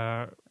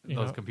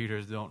 Those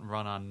computers don't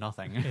run on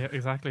nothing. Yeah,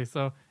 exactly.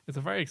 So it's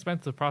a very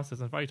expensive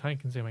process and very time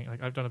consuming.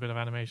 Like, I've done a bit of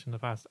animation in the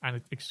past, and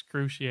it's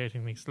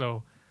excruciatingly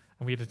slow.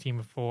 And we had a team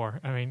of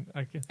 4. I mean,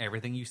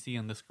 everything you see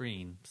on the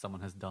screen,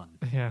 someone has done.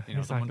 Yeah,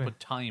 exactly. Someone put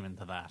time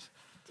into that,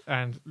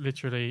 and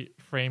literally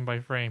frame by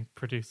frame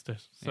produced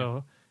it.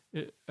 So,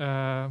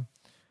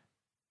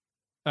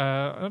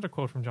 another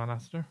quote from John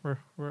Lasseter.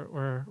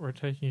 We're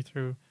taking you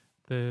through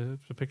the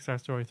Pixar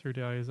story through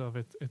the eyes of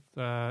its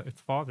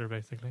father,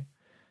 basically.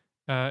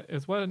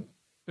 It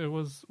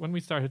was when we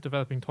started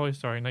developing Toy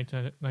Story in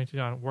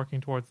 1999, working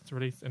towards its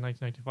release in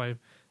 1995,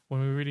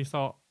 when we really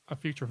saw a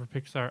future for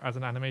Pixar as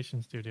an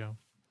animation studio.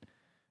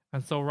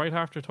 And so right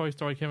after Toy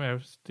Story came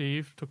out,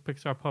 Steve took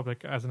Pixar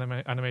public as an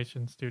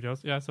animation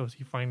studios. Yeah, so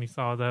he finally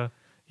saw the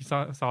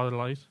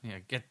light. Yeah,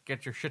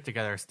 get your shit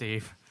together,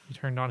 Steve. He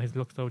turned on his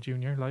Luxo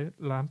Junior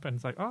lamp, and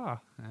it's like,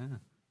 that's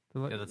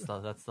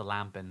the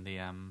lamp in the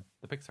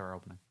Pixar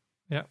opening.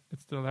 Yeah,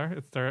 it's still there.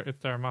 It's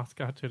their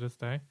mascot to this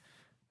day,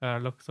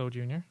 Luxo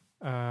Junior.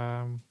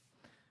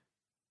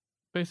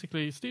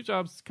 Basically, Steve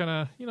Jobs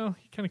kind of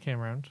came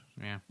around.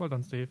 Yeah, well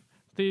done, Steve.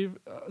 Steve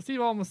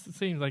almost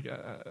seems like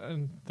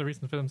in the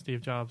recent film, Steve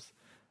Jobs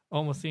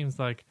almost seems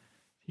like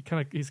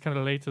he's kind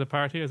of late to the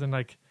party, as in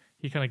like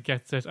he kind of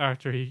gets it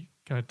after he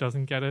kind of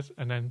doesn't get it,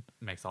 and then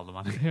makes all the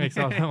money. He makes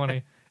all the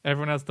money.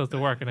 Everyone else does the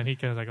work, and then he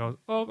kind of like goes,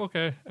 "Oh,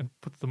 okay," and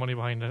puts the money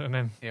behind it, and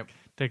then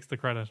takes the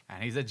credit.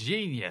 And he's a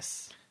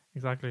genius.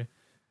 Exactly.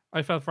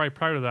 I felt very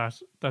proud of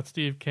that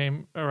Steve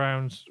came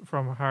around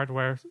from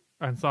hardware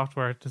and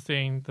software to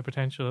seeing the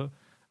potential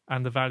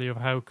and the value of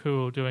how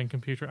cool doing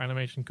computer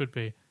animation could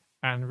be,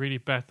 and really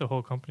bet the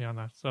whole company on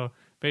that. So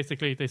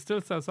basically, they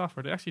still sell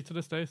software. They actually, to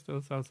this day,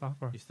 still sell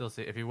software. You still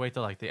see, if you wait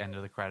till like the end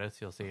of the credits,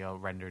 you'll see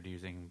rendered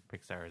using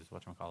Pixar's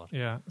whatchamacallit.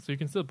 Yeah, so you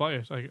can still buy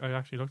it. I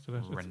actually looked at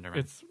it.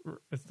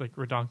 It's like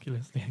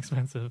ridiculously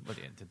expensive. But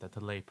the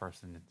lay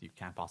person, you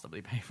can't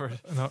possibly pay for it.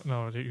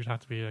 No, you'd have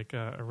to be like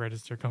a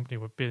registered company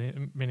with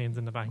millions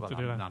in the bank to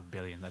do that. Not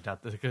billion.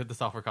 The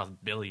software costs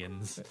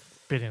billions.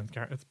 Billions,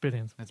 Garrett. It's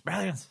billions. It's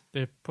billions.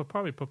 They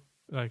probably put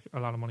like a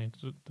lot of money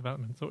into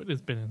development, so it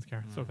is billions,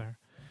 Garrett. So there.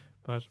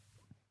 But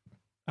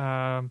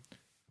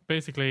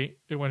basically,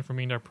 it went from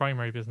being their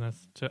primary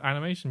business to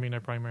animation being their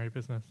primary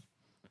business.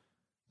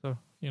 So,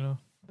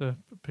 the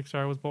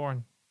Pixar was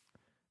born.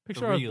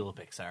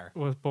 Pixar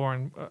was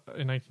born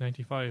in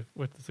 1995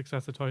 with the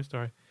success of Toy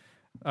Story.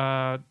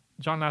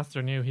 John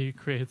Lasseter knew he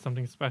created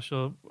something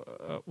special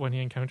when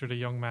he encountered a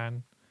young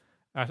man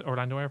at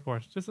Orlando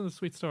Airport. This is a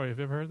sweet story. Have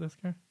you ever heard this,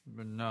 Gary?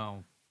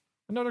 No.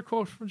 Another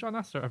quote from John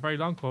Lasseter, a very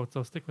long quote,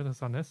 so stick with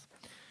us on this.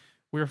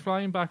 We were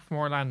flying back from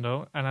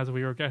Orlando, and as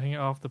we were getting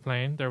off the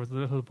plane, there was a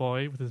little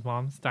boy with his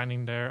mom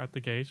standing there at the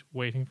gate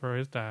waiting for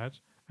his dad,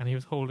 and he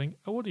was holding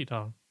a Woody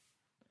doll.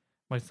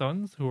 My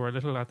sons, who were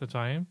little at the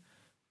time,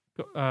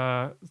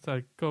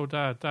 said, "Go,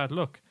 Dad,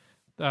 look."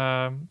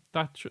 They're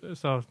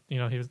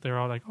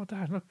all like, "Oh,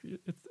 Dad, look,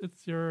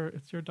 it's your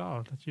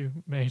doll that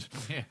you made."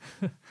 Yeah.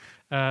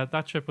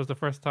 That trip was the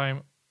first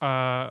time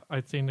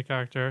I'd seen the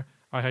character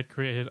I had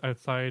created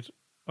outside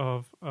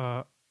of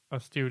a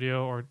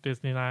studio or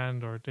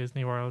Disneyland or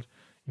Disney World,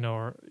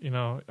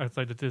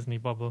 outside the Disney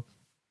bubble,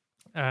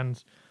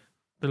 and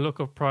the look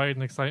of pride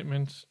and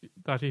excitement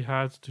that he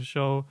had to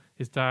show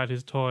his dad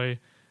his toy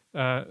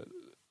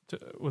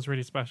was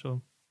really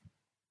special.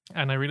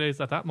 And I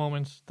realized at that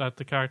moment that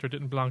the character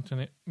didn't belong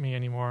to me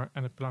anymore,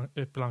 and it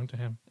belonged to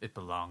him. It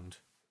belonged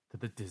to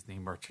the Disney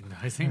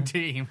merchandising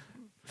team.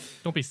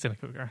 Don't be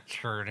cynical, Gar.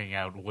 Churning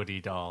out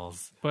Woody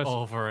dolls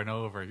over and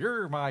over.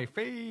 You're my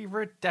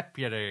favorite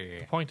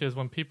deputy. The point is,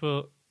 when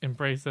people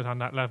embrace it on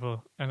that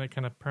level and it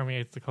kind of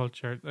permeates the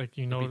culture, it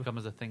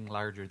becomes a thing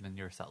larger than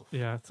yourself.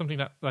 Yeah, it's something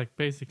that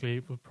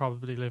basically will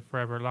probably live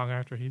forever, long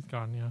after he's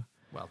gone. Yeah.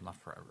 Well, not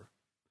forever.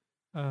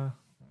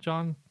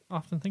 John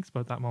often thinks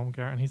about that moment,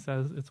 Gar, and he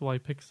says it's why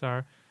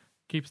Pixar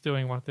keeps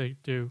doing what they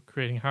do,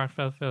 creating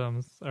heartfelt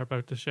films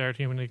about the shared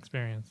human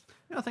experience.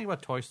 You know, think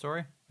about Toy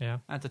Story. Yeah.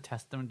 And it's a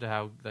testament to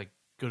how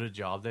good a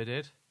job they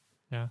did.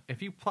 Yeah.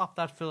 If you plop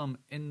that film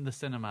in the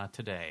cinema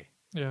today,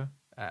 yeah,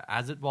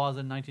 as it was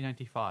in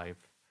 1995,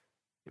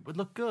 it would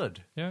look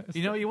good. Yeah.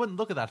 You wouldn't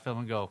look at that film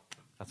and go,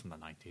 that's from the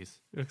 90s.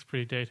 It looks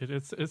pretty dated.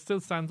 It still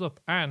stands up,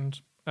 and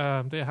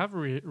they have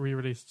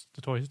re-released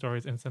the Toy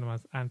Stories in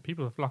cinemas, and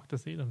people have flocked to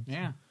see them.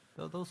 Yeah.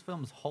 Those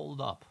films hold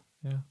up.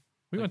 Yeah.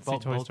 We went to see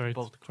Toy Story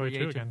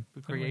 2 again.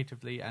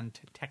 Creatively and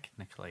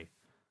technically.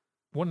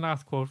 One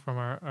last quote from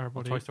our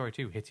buddy. Toy Story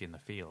 2 hits you in the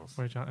feels.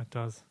 Where John, it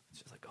does. It's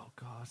just like, oh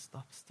God,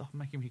 stop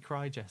making me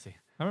cry, Jesse.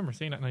 I remember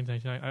seeing it in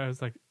 1999. I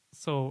was like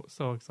so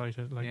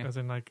excited. As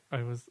in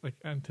I was like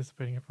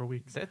anticipating it for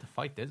weeks. They had to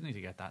fight Disney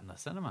to get that in the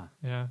cinema.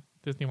 Yeah.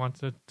 Disney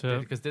wanted to,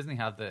 because Disney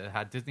had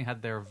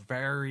their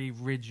very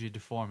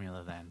rigid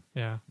formula then.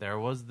 Yeah. There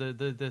was the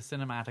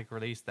cinematic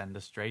release, then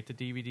the straight to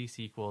DVD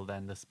sequel,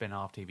 then the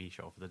spin-off TV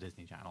show for the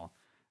Disney Channel.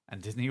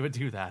 And Disney would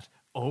do that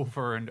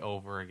over and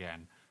over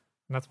again.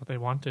 And that's what they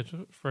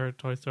wanted for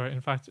Toy Story.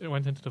 In fact, it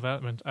went into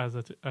development as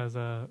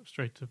a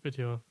straight to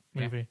video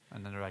movie. Yeah.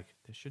 And then they're like,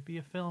 there should be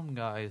a film,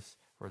 guys.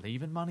 We're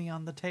leaving money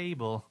on the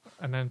table.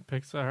 And then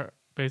Pixar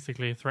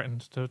basically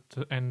threatened to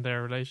end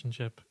their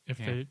relationship if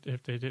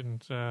they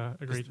didn't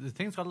agree. The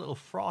things got a little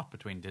fraught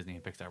between Disney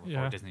and Pixar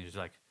before Disney was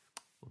like,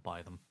 we'll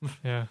buy them.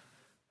 Yeah.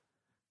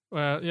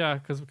 Well, yeah,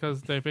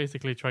 because they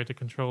basically tried to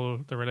control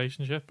the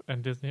relationship,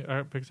 and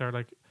Pixar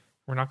like,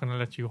 we're not going to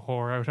let you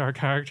whore out our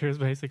characters,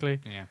 basically.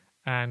 Yeah.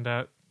 And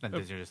then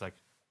Disney just like,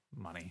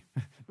 money.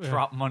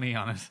 Drop money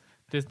on it.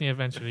 Disney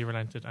eventually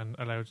relented and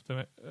allowed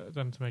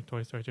them to make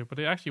Toy Story 2. But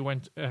they actually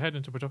went ahead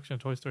into production of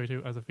Toy Story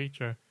 2 as a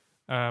feature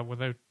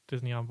without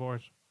Disney on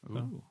board. So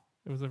Ooh.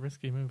 It was a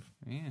risky move.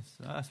 Yes.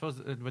 I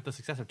suppose with the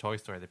success of Toy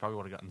Story, they probably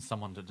would have gotten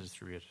someone to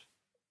distribute.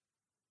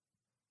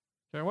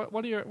 Sure,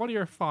 what are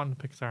your fond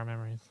Pixar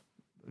memories?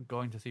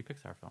 Going to see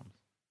Pixar films.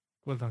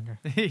 Well done, Gar.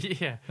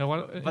 Yeah.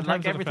 No, but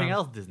like everything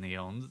else Disney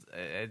owns,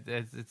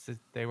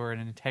 they were an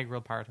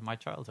integral part of my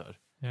childhood.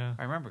 Yeah.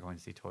 I remember going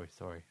to see Toy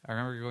Story. I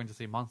remember going to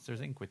see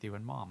Monsters, Inc. with you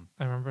and Mom.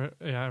 I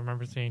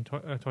remember seeing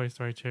Toy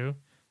Story 2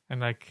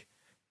 and like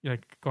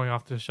going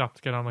off to the shop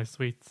to get all my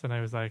sweets, and I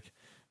was like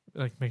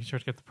making sure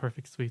to get the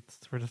perfect sweets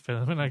for the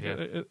film. And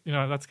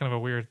that's kind of a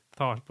weird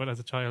thought, but as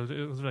a child,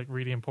 it was like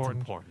really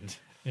important. It's important.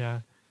 Yeah.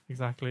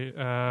 Exactly.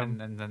 And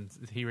then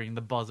hearing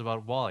the buzz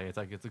about Wall-E, it's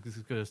like, it's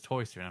as good as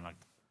Toy Story. And I'm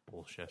like,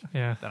 bullshit.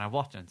 Yeah. Then I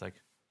watch it and it's like,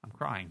 I'm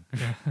crying.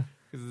 Yeah.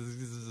 This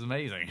is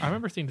amazing. I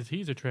remember seeing the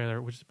teaser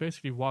trailer, which is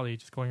basically Wall-E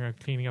just going around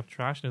cleaning up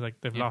trash, and it's like,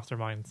 they've lost their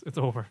minds. It's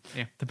over.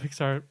 Yeah. The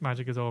Pixar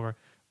magic is over.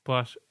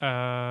 But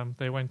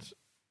they went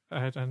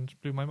ahead and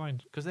blew my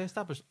mind. Because they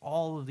established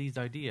all of these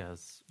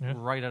ideas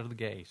right out of the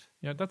gate.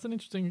 Yeah, that's an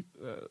interesting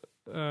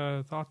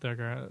thought there,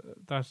 Gar,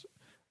 that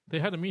they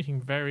had a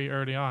meeting very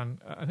early on.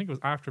 I think it was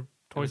after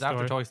Toy Story.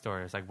 After Toy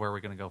Story. It's like, where are we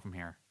going to go from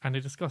here? And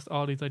they discussed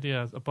all these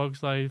ideas: A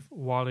Bug's Life,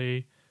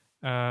 Wall-E,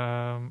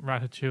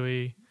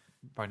 Ratatouille,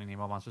 Finding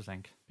Nemo, Monsters,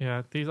 Inc.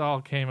 Yeah, these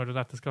all came out of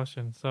that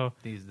discussion. So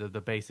these the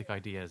basic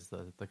ideas,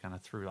 the kind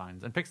of through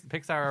lines. And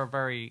Pixar are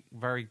very,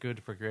 very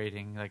good for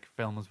creating like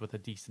films with a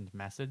decent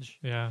message.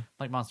 Yeah,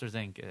 like Monsters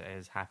Inc.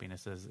 is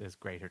happiness is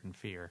greater than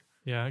fear.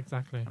 Yeah,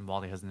 exactly. And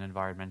Wall-E has an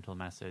environmental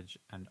message,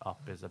 and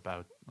Up is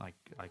about like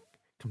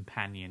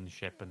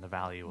companionship and the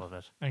value of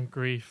it, and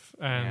grief,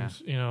 and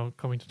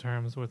coming to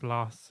terms with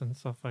loss and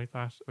stuff like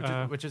that.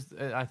 Which is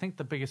I think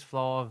the biggest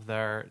flaw of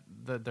their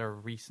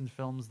recent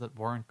films that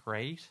weren't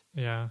great.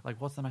 Yeah, like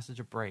what's the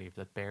message of Brave?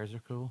 That bears are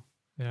cool.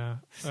 Yeah,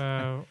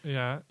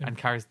 yeah. And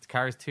Cars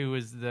 2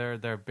 is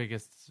their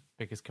biggest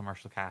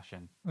commercial cash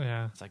in.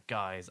 Yeah, it's like,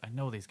 guys, I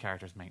know these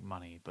characters make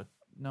money, but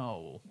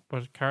no.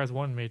 But Cars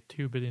 1 made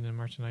 $2 billion in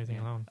merchandising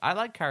alone. I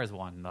like Cars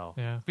 1 though.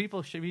 Yeah,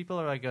 people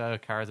are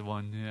like Cars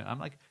 1. Yeah. I'm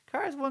like,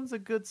 Cars 1's a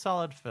good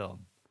solid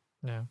film.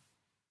 Yeah,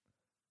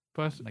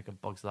 but like A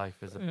Bug's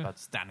Life is about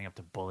standing up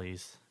to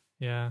bullies.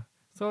 Yeah.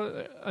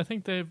 So I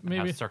think they've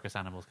maybe how circus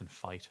animals can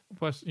fight.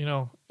 But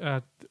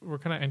we're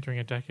kind of entering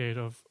a decade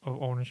of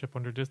ownership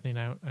under Disney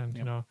now, and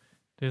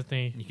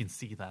Disney. You can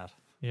see that.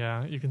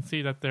 Yeah, you can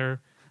see that they're.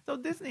 So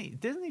Disney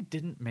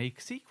didn't make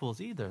sequels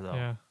either, though.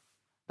 Yeah,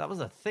 that was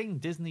a thing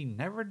Disney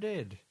never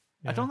did.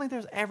 Yeah. I don't think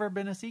there's ever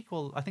been a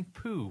sequel. I think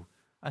Pooh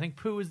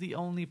is the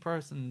only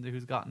person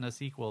who's gotten a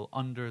sequel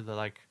under the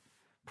like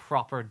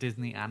proper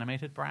Disney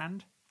animated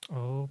brand.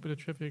 Oh, bit of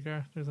trivia,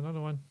 Gar. There's another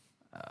one.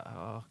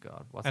 Oh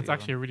God, it's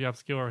actually really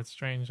obscure. It's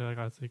strange that I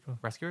got a sequel.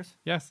 Rescuers?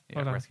 Yes,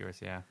 yeah, Rescuers.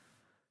 Yeah,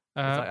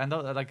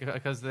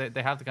 because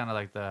they have the kind of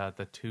like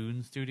the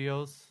Toon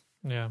Studios.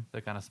 Yeah,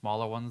 the kind of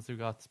smaller ones who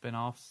got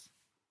spin-offs.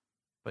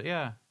 But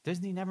yeah,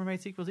 Disney never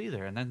made sequels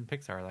either. And then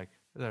Pixar,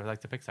 they're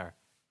like to Pixar,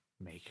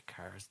 make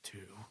Cars 2,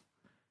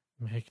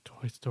 make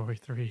Toy Story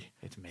 3.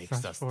 It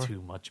makes us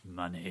too much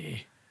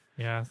money.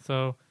 Yeah,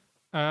 so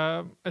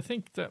I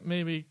think that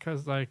maybe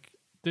because like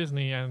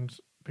Disney and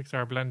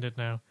Pixar blended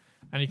now,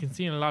 And you can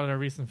see in a lot of their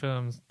recent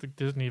films, the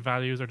Disney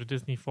values or the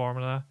Disney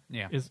formula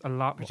is a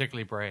lot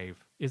particularly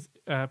Brave. Is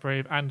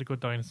Brave and The Good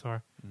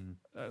Dinosaur.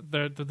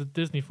 The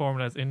Disney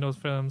formula is in those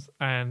films,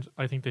 and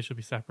I think they should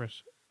be separate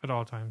at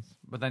all times.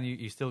 But then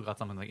you still got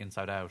something like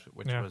Inside Out,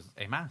 which was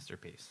a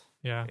masterpiece.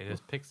 Yeah, it is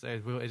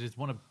Pixar. It is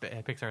one of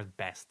Pixar's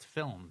best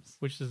films,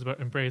 which is about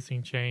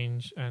embracing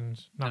change and.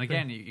 And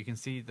again, you can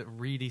see the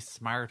really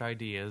smart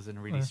ideas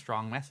and really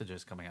strong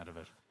messages coming out of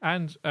it.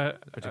 And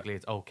particularly,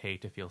 it's okay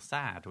to feel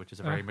sad, which is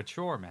a very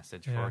mature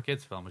message for a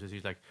kids' film, which is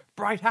usually like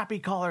bright, happy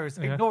colors,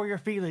 ignore your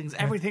feelings,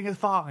 everything is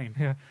fine.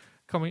 Yeah,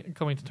 coming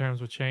to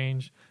terms with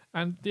change,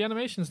 and the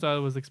animation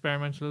style was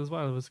experimental as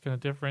well. It was kind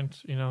of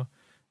different,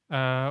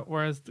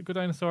 whereas The Good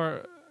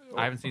Dinosaur.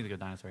 I haven't seen The Good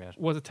Dinosaur yet.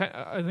 Was it?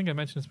 I think I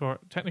mentioned this before.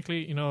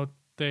 Technically,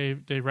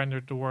 they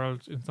rendered the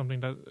world in something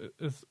that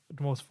is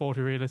the most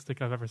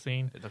photorealistic I've ever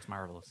seen. It looks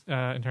marvelous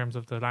in terms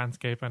of the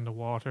landscape and the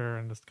water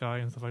and the sky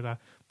and stuff like that.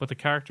 But the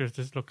characters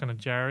just look kind of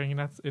jarring in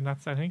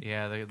that setting.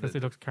 Yeah, because they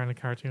look kind of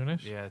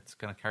cartoonish. Yeah, it's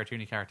kind of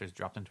cartoony characters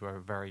dropped into a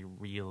very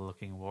real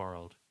looking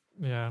world.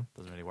 Yeah,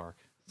 doesn't really work.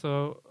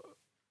 So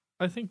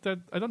I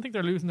don't think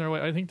they're losing their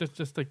way. I think that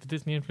just like the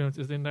Disney influence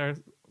is in there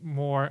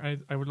more.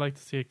 I would like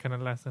to see it kind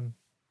of lessen.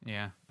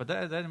 Yeah, but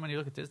then when you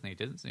look at Disney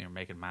are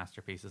making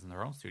masterpieces in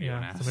their own studio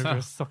now. So maybe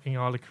they're sucking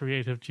all the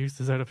creative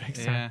juices out of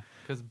Pixar. Yeah,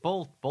 because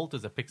Bolt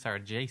is a Pixar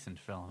adjacent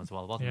film as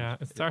well, wasn't it? Yeah,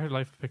 it started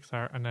life of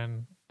Pixar and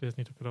then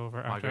Disney took it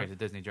over. Migrated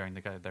Disney during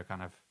their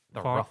kind of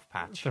rough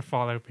patch. Their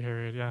fallout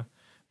period, yeah.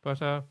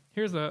 But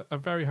here's a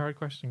very hard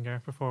question,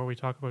 Gareth, before we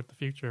talk about the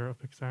future of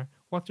Pixar.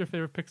 What's your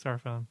favorite Pixar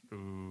film?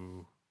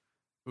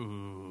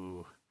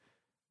 Ooh.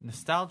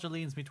 Nostalgia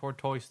leans me toward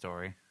Toy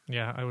Story.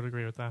 Yeah, I would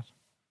agree with that.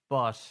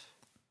 But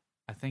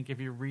I think if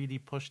you really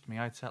pushed me,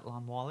 I'd settle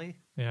on WALL-E.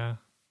 Yeah.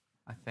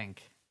 I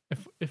think.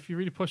 If you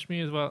really pushed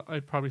me as well,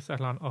 I'd probably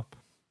settle on Up.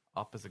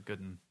 Up is a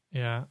good one.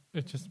 Yeah,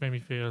 it just made me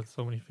feel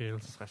so many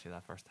feels. Especially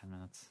that first 10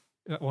 minutes.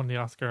 That won the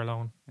Oscar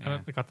alone. Yeah.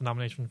 And it got the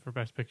nomination for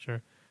Best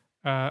Picture.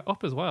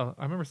 Up as well.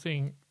 I remember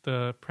seeing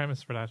the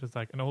premise for that. It's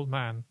like an old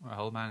man.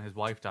 His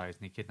wife dies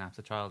and he kidnaps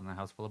a child in a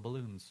house full of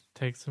balloons.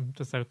 Takes him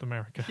to South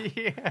America.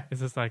 Yeah.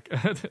 It's just like,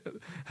 have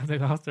they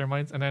lost their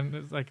minds? And then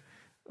it's like,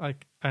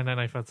 and then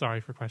I felt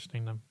sorry for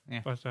questioning them.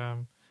 Yeah. But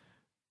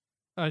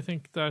I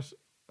think that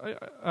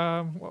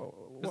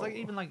it's like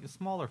even like a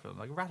smaller film,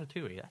 like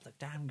Ratatouille. That's a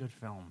damn good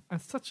film.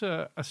 It's such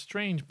a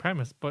strange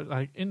premise, but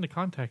like in the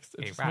context,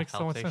 it just makes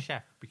so much sense.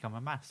 Chef become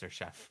a master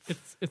chef.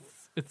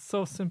 It's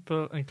so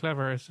simple and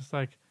clever. It's just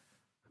like,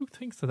 who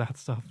thinks of that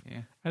stuff?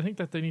 Yeah, I think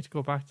that they need to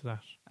go back to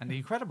that. And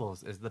The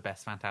Incredibles is the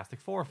best Fantastic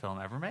Four film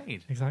ever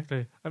made.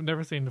 Exactly. I've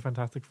never seen the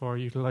Fantastic Four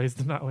utilized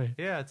in that way.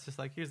 Yeah, it's just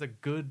like, here's a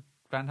good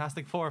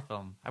Fantastic Four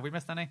film. Have we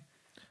missed any? Is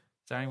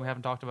there any we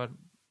haven't talked about?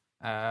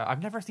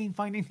 I've never seen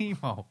Finding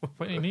Nemo.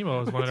 Finding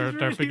Nemo is one of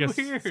their biggest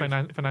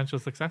financial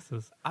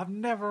successes. I've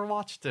never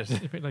watched it.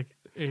 It made like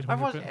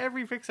I've watched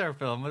every Pixar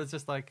film, but it's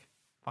just like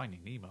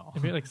Finding Nemo.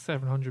 It made like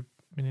 $700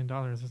 million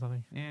or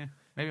something. Yeah,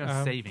 maybe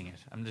I'm saving it.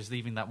 I'm just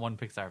leaving that one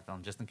Pixar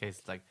film just in case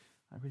it's like,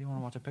 I really want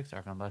to watch a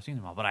Pixar film, but I've seen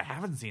them all. But I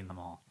haven't seen them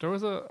all. There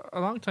was a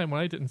long time when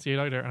I didn't see it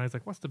either, and I was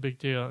like, what's the big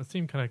deal? It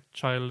seemed kind of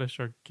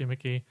childish or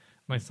gimmicky,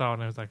 and I saw it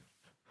and I was like,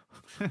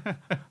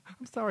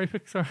 I'm sorry,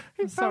 Pixar.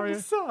 I'm sorry.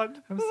 I'm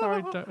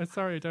sorry. I'm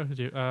sorry I doubted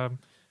you.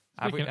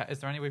 Is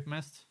there any we've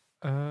missed?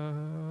 As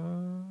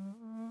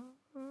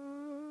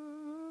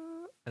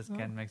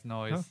Ken makes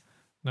noise.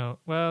 No.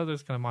 Well,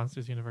 there's kind of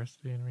Monsters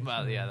University.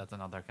 Well, yeah, that's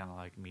another kind of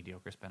like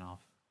mediocre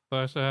spin-off.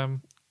 But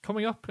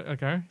coming up,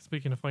 okay,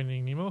 speaking of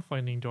Finding Nemo,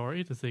 Finding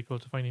Dory, the sequel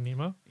to Finding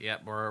Nemo. Yeah,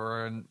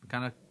 we're in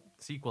kind of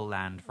sequel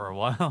land for a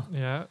while.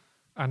 Yeah.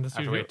 And the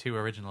studio, after 2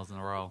 originals in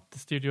a row. The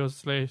studio's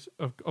slate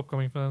of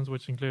upcoming films,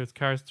 which includes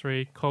Cars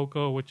 3,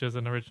 Coco, which is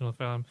an original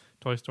film,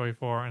 Toy Story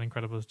 4, and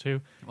Incredibles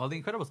 2. Well,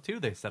 the Incredibles 2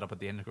 they set up at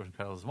the end of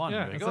Incredibles 1.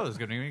 Yeah, there's going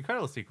to be an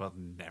Incredibles sequel.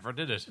 Never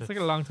did it. It's like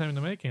a long time in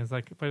the making. It's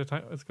like by the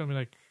time it's going to be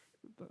like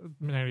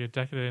nearly a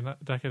decade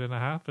and a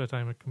half by the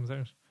time it comes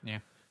out.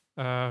 Yeah.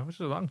 Which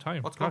is a long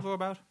time. What's Coco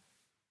about?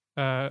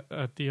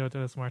 Dia de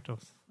los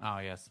Muertos. Oh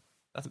yes,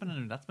 that's been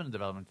a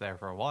development there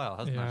for a while,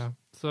 hasn't it? Yeah.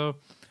 So.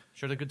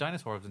 Sure, The Good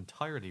Dinosaur was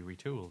entirely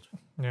retooled.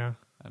 Yeah.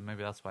 And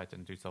maybe that's why it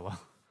didn't do so well.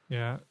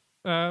 Yeah.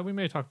 We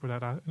may talk about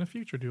that in a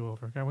future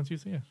do-over, once you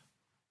see it.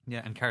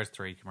 Yeah, and Cars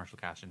 3 commercial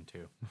cash in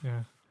too.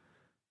 Yeah.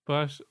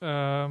 But,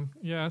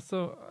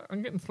 so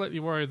I'm getting slightly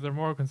worried. They're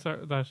more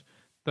concerned that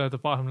the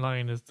bottom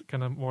line is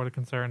kind of more the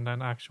concern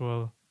than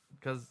actual...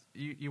 Because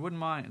you wouldn't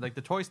mind... Like,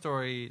 the Toy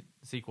Story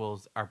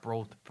sequels are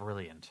both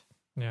brilliant.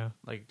 Yeah.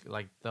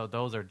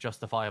 Those are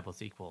justifiable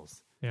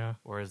sequels. Yeah.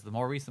 Whereas the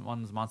more recent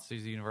ones,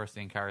 Monsters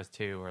University and Cars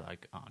 2, are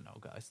like, oh no,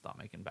 guys, stop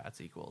making bad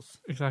sequels.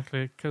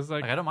 Exactly, because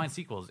like I don't mind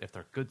sequels if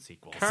they're good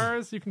sequels.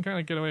 Cars, you can kind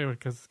of get away with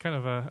because it's kind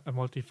of a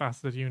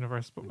multifaceted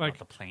universe, but like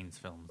the Planes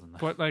films and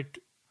that. But like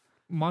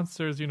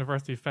Monsters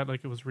University felt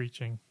like it was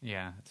reaching.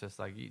 Yeah, it's just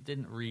like you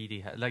didn't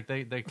really like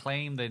they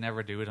claim they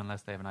never do it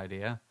unless they have an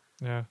idea.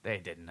 Yeah, they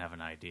didn't have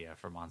an idea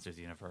for Monsters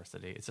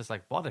University. It's just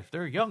like, what if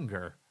they're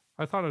younger?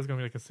 I thought it was going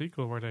to be like a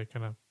sequel where they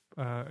kind of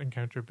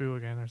encounter Boo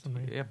again or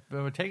something. Yeah,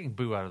 but taking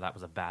Boo out of that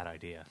was a bad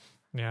idea.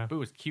 Yeah. Boo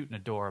was cute and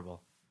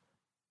adorable.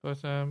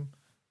 But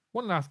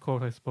one last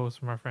quote, I suppose,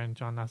 from our friend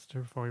John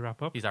Lasseter before we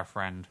wrap up. He's our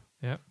friend.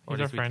 Yeah, or he's at our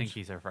least we friend. think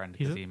he's our friend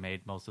because he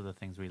made most of the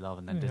things we love,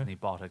 and then Disney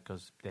bought it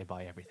because they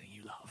buy everything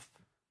you love.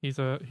 He's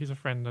a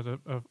friend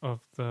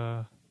of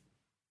the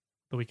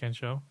Weekend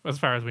show, as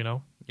far as we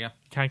know. Yeah.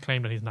 Can't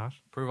claim that he's not.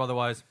 Prove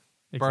otherwise.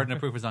 Exactly. Burden of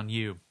proof is on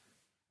you.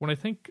 When I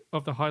think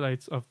of the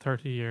highlights of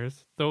 30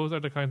 years, those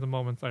are the kinds of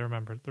moments I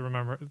remember.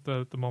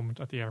 The moment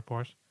at the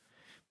airport.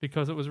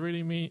 Because it was it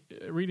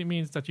really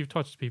means that you've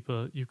touched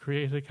people. You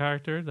created a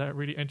character that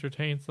really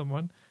entertained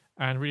someone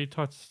and really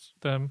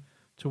touched them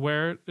to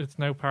where it's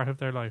now part of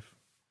their life.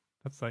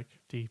 That's like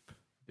deep.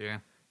 Yeah.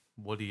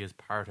 Woody is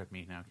part of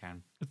me now,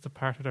 Ken. It's a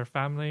part of their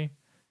family.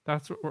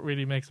 That's what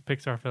really makes a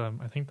Pixar film.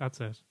 I think that's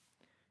it.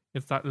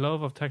 It's that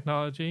love of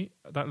technology,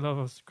 that love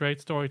of great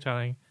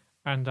storytelling,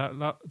 and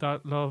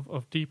that love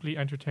of deeply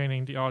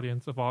entertaining the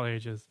audience of all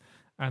ages.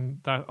 And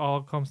that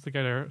all comes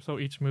together, so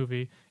each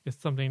movie is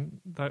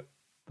something that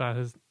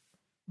is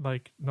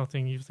like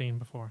nothing you've seen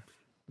before.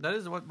 That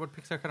is what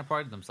Pixar kind of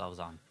prided themselves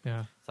on.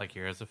 Yeah. It's like,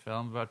 here's a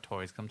film about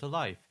toys come to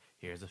life.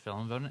 Here's a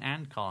film about an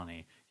ant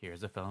colony.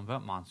 Here's a film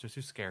about monsters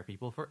who scare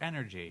people for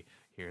energy.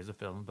 Here's a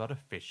film about a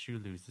fish who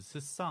loses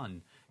his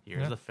son.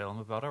 Here's a film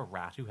about a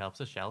rat who helps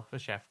a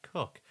chef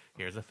cook.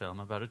 Here's a film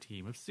about a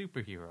team of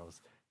superheroes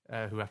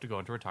who have to go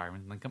into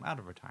retirement and then come out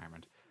of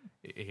retirement.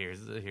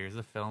 Here's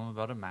a film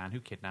about a man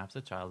who kidnaps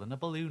a child in a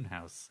balloon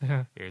house.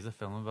 Yeah. Here's a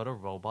film about a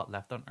robot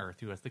left on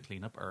Earth who has to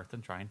clean up Earth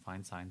and try and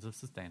find signs of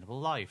sustainable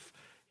life.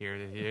 Here,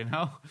 you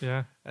know?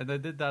 Yeah. And they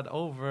did that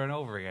over and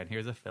over again.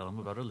 Here's a film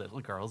about a little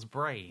girl's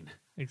brain.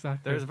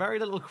 Exactly. There's very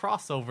little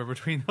crossover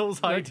between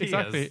those ideas.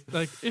 Exactly.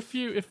 Like if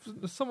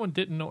someone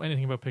didn't know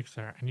anything about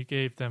Pixar and you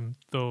gave them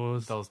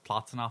those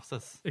plot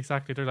synopsis.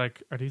 Exactly. They're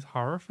like, are these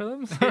horror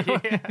films?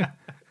 Yeah.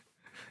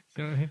 You know what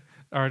I mean?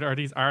 Are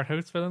these art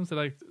house films?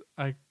 They're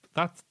like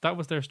that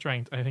was their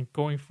strength. I think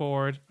going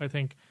forward, I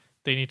think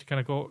they need to kind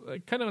of go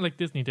kind of like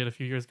Disney did a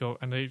few years ago,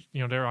 and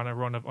they're on a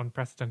run of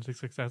unprecedented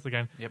success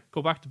again. Yep.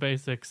 Go back to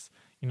basics,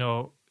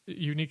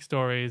 unique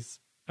stories,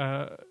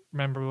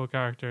 memorable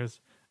characters,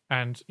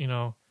 and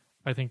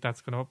I think that's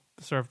going to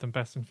serve them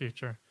best in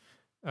future.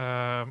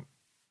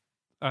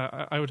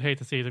 I would hate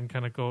to see them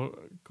kind of go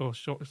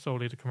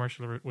solely the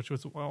commercial route, which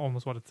was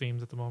almost what it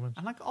seems at the moment.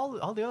 And like all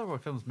the other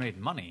films made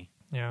money.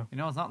 Yeah.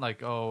 It's not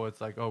like,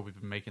 we've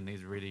been making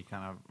these really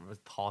kind of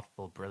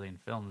thoughtful,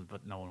 brilliant films,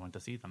 but no one went to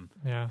see them.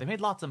 Yeah. They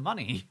made lots of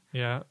money.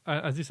 Yeah.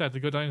 As you said, The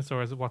Good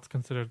Dinosaur is what's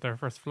considered their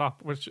first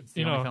flop, which, it's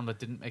the only film that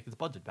didn't make its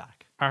budget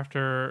back.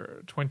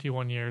 After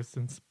 21 years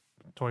since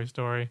Toy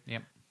Story.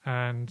 Yep.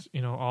 And,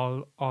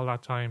 all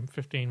that time,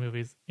 15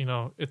 movies,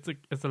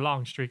 it's a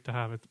long streak to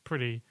have. It's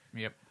pretty...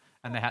 Yep.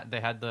 And they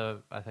had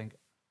I think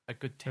a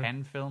good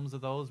 10 films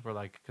of those were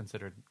like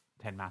considered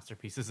 10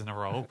 masterpieces in a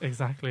row.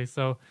 Exactly.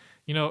 So,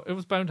 it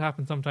was bound to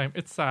happen sometime.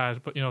 It's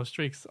sad, but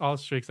all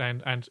streaks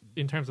end, and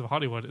in terms of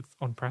Hollywood, it's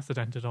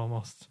unprecedented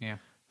almost. Yeah.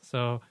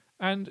 So,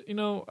 and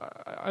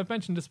I've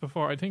mentioned this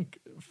before, I think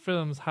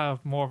films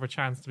have more of a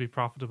chance to be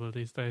profitable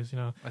these days,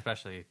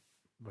 Especially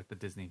with the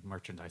Disney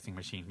merchandising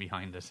machine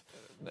behind it.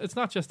 It's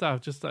not just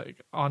that, just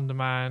like on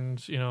demand,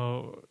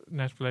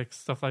 Netflix,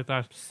 stuff like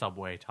that.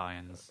 Subway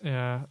tie-ins.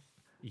 Yeah.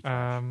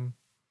 Even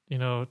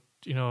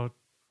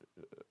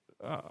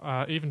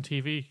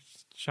TV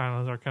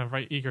channels are kind of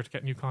very eager to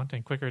get new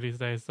content quicker these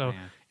days, so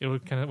it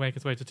would kind of make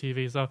its way to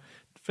TV. So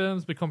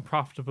films become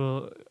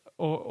profitable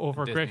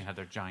over Disney had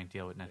their giant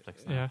deal with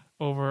Netflix now. Yeah,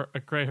 over a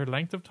greater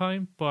length of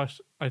time.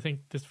 But I think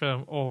this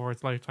film over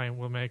its lifetime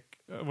will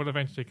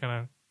eventually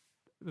kind of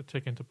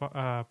tick into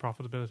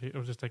profitability. It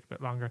will just take a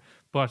bit longer,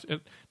 but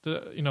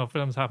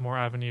films have more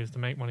avenues to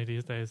make money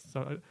these days.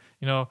 So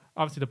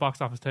obviously the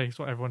box office takes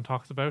what everyone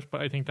talks about, but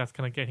I think that's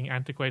kind of getting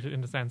antiquated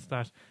in the sense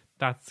that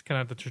that's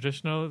kind of the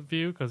traditional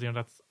view, because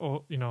that's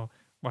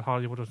what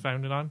Hollywood was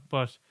founded on.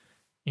 But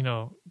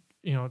the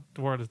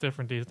world is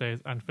different these days,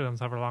 and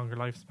films have a longer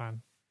lifespan.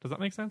 Does that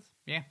make sense?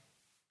 Yeah.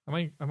 Am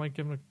I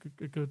giving a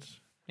good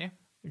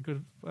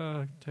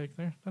take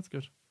there? That's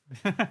good.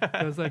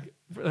 I was like,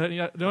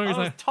 the only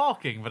reason I was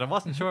talking, but I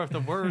wasn't sure if the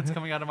words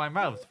coming out of my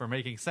mouth were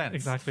making sense.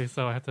 Exactly.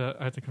 So I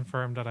had to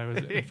confirm that I was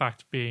in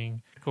fact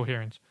being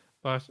coherent.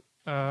 But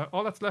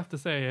all that's left to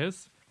say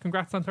is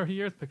congrats on 30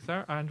 years,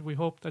 Pixar, and we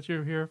hope that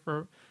you're here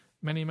for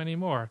many, many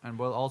more. And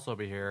we'll also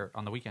be here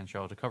on the weekend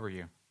show to cover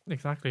you.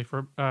 Exactly,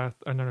 for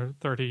another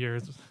 30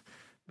 years.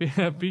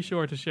 Be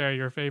sure to share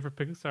your favorite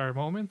Pixar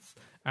moments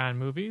and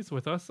movies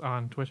with us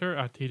on Twitter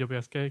at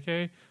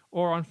TWSKK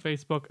or on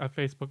Facebook at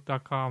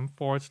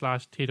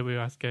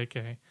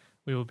facebook.com/TWSKK.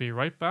 We will be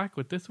right back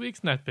with this week's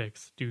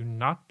Netpix. Do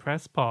not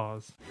press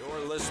pause.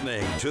 You're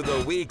listening to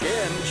the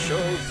Weekend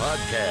Show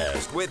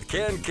podcast with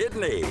Ken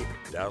Kidney.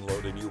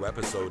 Download a new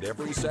episode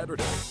every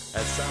Saturday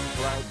at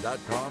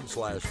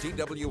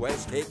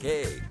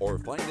soundcloud.com/TWSKK or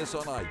find us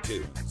on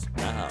iTunes.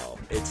 Now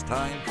it's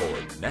time for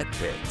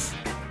Netpix.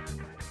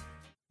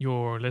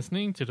 You're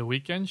listening to The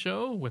Weekend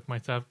Show with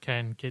myself,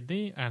 Ken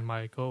Kidney, and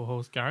my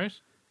co-host,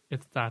 Garrett.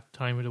 It's that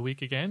time of the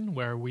week again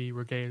where we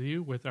regale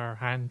you with our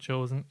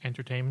hand-chosen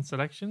entertainment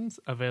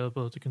selections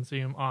available to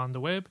consume on the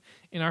web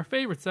in our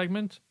favourite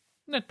segment,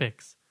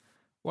 Netpix.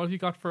 What have you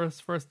got for us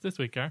first this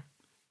week, Gar?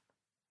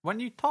 When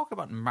you talk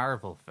about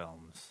Marvel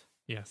films,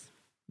 yes,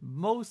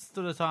 most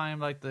of the time,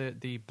 like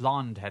the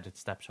blonde-headed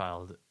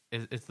stepchild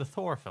is the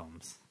Thor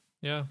films.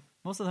 Yeah.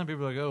 Most of the time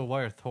people are like, oh,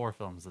 why are Thor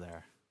films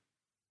there?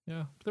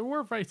 Yeah. They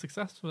were very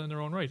successful in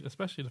their own right,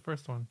 especially the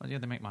first one. Well, yeah,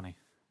 they make money.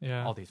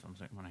 Yeah. All these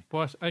films make money.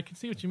 But I can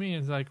see what you mean.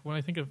 Is like when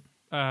I think of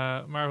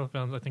Marvel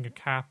films, I think of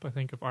Cap, I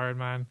think of Iron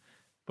Man,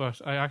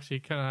 but I actually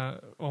kind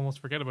of almost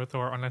forget about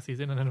Thor unless he's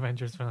in an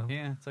Avengers film.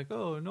 Yeah, it's like,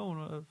 oh,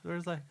 no.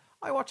 There's like,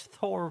 I watched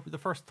Thor, the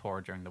first Thor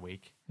during the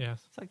week.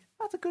 Yes. It's like,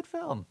 that's a good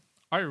film.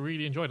 I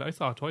really enjoyed it. I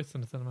saw it twice in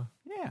the cinema.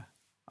 Yeah.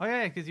 Oh,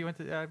 yeah, because you went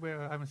to, I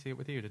haven't seen it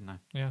with you, didn't I?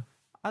 Yeah.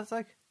 I was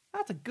like,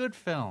 that's a good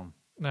film.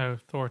 Now,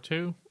 Thor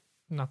 2,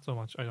 not so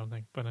much, I don't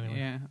think. But anyway.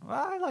 Yeah.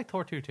 Well, I like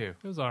Thor 2 too.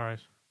 It was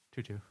alright.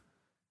 2.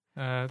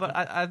 But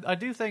I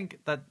do think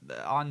that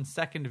on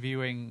second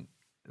viewing,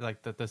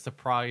 like the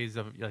surprise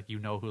of like who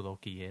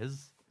Loki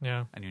is,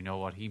 yeah, and you know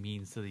what he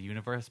means to the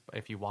universe. But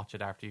if you watch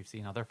it after you've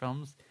seen other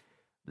films,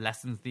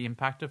 lessens the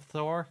impact of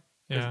Thor.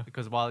 Yeah,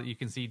 because while you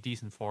can see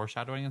decent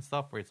foreshadowing and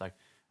stuff, where it's like,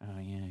 oh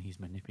yeah, he's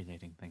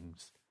manipulating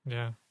things.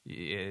 Yeah,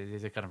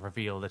 is it kind of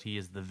reveal that he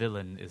is the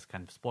villain is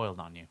kind of spoiled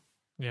on you.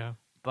 Yeah,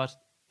 but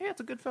yeah, it's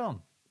a good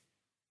film.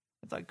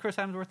 It's like Chris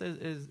Hemsworth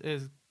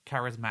is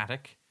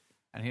charismatic.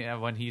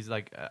 And when he's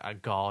like a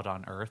god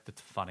on Earth,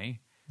 it's funny.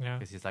 Yeah.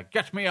 Because he's like,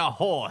 get me a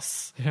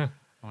horse. Yeah.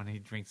 And when he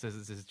drinks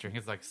his drink,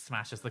 it's like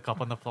smashes the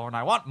cup on the floor and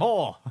I want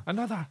more.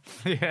 Another.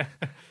 Yeah.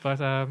 But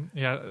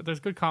yeah,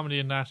 there's good comedy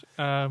in that.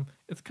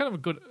 It's kind of a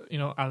good,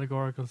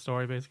 allegorical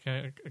story,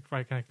 basically.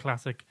 Kind of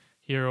classic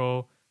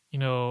hero,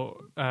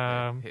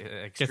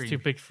 gets too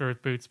big for his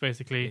boots,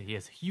 basically. He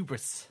has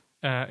hubris.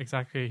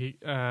 Exactly.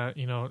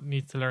 He,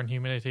 needs to learn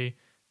humility,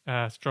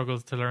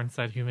 struggles to learn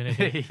said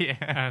humility. Yeah.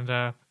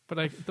 And, but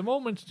like the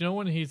moment,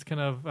 when he's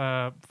kind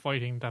of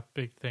fighting that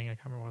big thing, I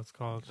can't remember what it's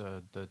called.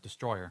 The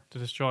Destroyer. The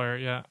Destroyer,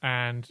 yeah.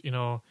 And, he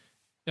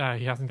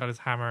hasn't got his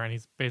hammer and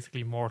he's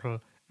basically mortal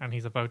and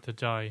he's about to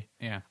die.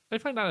 Yeah. I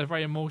find that a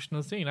very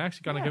emotional scene. I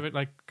actually gotta give it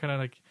not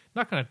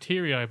kind of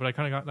teary eyed, but I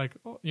kind of got like,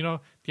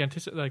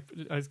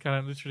 I was kind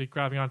of literally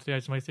grabbing onto the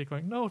edge of my seat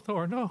going, no,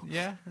 Thor, no.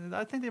 Yeah.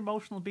 I think the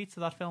emotional beats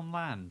of that film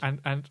land.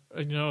 And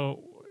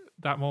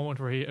that moment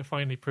where he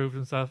finally proved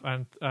himself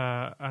and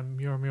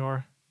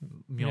Mjolnir.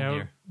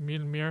 Meow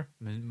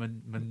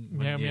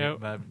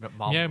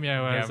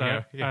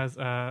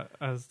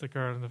as the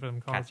girl in the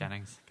film calls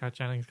Kat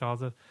Jennings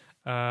calls it.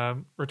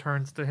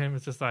 Returns to him.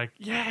 It's just like,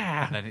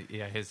 yeah. And then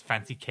his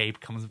fancy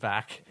cape comes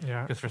back.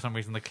 Yeah, because for some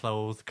reason the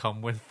clothes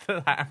come with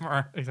the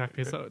hammer.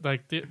 Exactly. So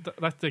like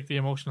that's like the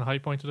emotional high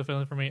point of the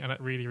film for me, and it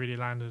really, really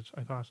landed,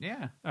 I thought.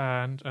 Yeah.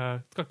 And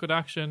it's got good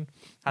action.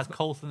 Has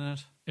Coulson in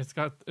it. It's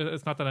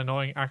not that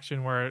annoying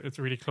action where it's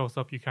really close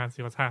up, you can't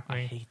see what's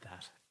happening. I hate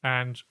that.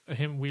 And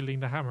him wielding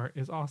the hammer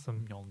is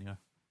awesome. Mjolnir.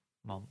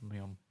 Meow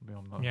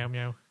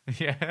meow.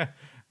 Yeah.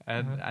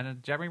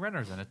 And Jeremy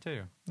Renner's in it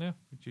too. Yeah.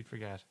 Which you'd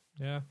forget.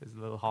 Yeah. His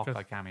little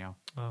Hawkeye cameo.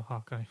 Oh,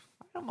 Hawkeye.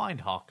 I don't mind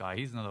Hawkeye.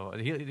 He's another.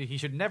 He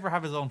should never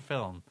have his own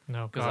film.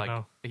 No, God,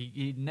 no.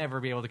 He'd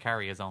never be able to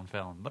carry his own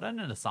film. But in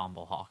an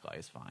ensemble, Hawkeye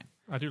is fine.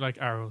 I do like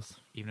arrows.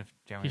 Even if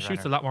Jeremy Renner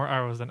shoots a lot more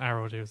arrows than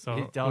Arrow do,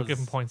 so we'll give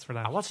him points for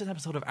that. I watched an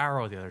episode of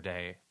Arrow the other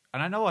day,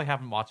 and I know I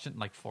haven't watched it in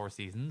like 4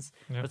 seasons.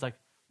 Yeah. But it's like,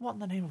 what in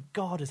the name of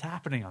God is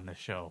happening on this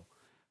show?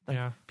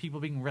 Like, people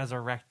being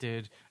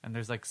resurrected, and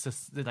there's like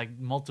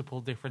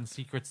multiple different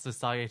secret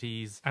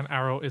societies. And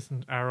Arrow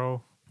isn't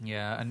Arrow.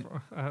 Yeah, and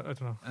I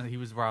don't know. And he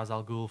was Ra's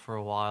al Ghul for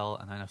a while,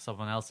 and then if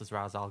someone else is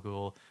Ra's al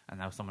Ghul, and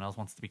now someone else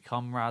wants to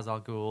become Ra's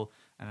al Ghul,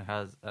 and it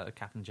has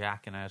Captain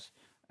Jack in it,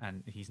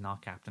 and he's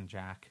not Captain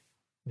Jack.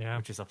 Yeah,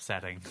 which is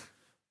upsetting.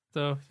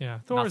 So yeah,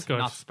 Thor is good.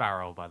 Not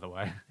Sparrow, by the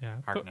way. Yeah,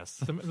 Harkness.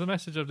 The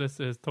message of this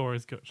is Thor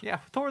is good. Yeah,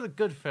 Thor is a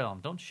good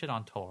film. Don't shit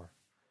on Thor.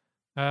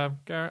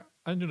 Garrett,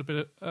 I'm doing a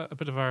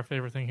bit of our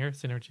favorite thing here,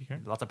 synergy here.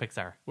 Lots of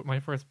Pixar. With my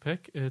first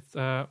pick, it's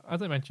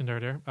as I mentioned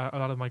earlier, a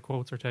lot of my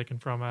quotes are taken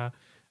from a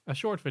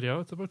short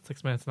video. It's about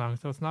 6 minutes long,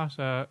 so it's not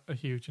a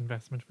huge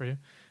investment for you.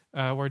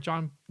 Where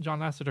John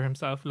Lasseter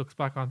himself looks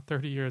back on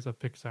 30 years of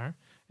Pixar.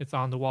 It's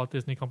on the Walt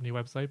Disney Company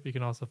website, but you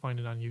can also find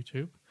it on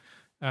YouTube.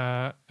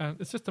 And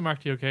it's just to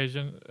mark the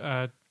occasion.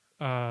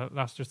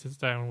 Lasseter sits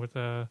down with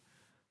a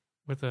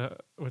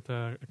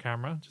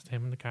camera, just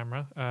him and the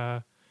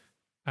camera,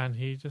 and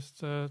he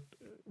just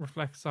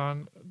reflects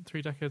on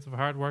 3 decades of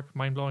hard work,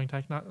 mind-blowing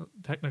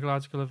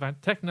technological.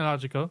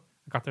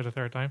 I got there the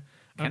third time.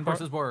 Ken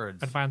versus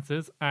words.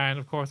 Advances, and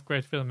of course,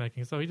 great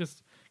filmmaking. So he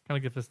just kind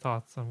of gives his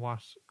thoughts on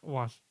what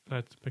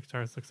led to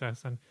Pixar's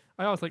success. And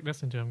I always like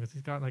listening to him because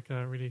he's got like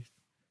a really,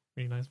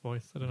 really nice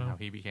voice. I don't know. How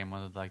he became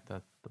one of like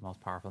the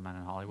most powerful men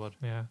in Hollywood.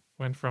 Yeah,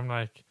 went from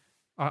like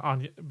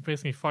on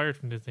basically fired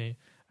from Disney,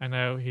 and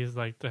now he's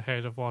like the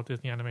head of Walt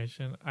Disney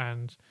Animation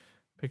and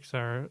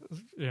Pixar,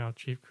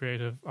 chief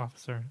creative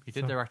officer. He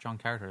did direct John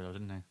Carter though,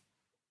 didn't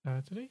he?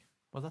 Did he?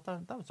 Was that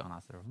was John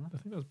Lasseter, wasn't it? I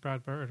think that was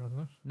Brad Bird,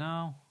 wasn't it?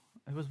 No,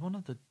 It was one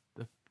of the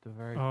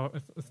very... Oh,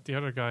 it's the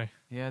other guy.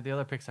 Yeah, the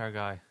other Pixar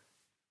guy.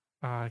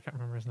 I can't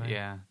remember his name.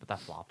 Yeah, but that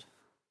flopped.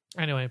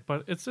 Anyway,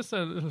 but it's just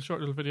a short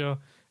little video.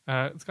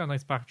 It's got a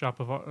nice backdrop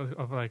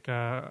of like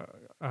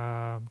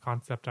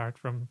concept art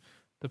from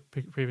the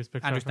previous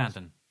Pixar. Andrew films.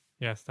 Stanton.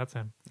 Yes, that's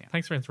him. Yeah.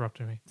 Thanks for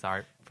interrupting me.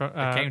 Sorry,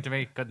 it came to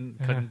me.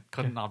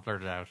 Couldn't not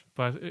blurt it out.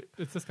 But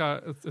it's just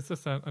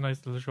a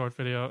nice little short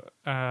video.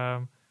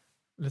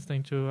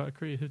 Listening to a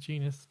creative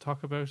genius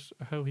talk about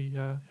how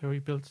he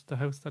built the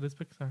house that is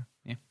Pixar.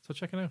 Yeah. So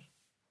check it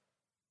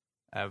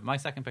out. My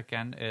second pick,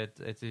 Ken,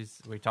 it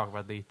is, we talk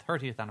about the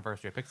 30th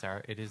anniversary of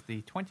Pixar. It is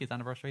the 20th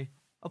anniversary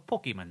of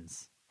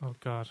Pokemons. Oh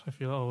God, I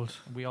feel old.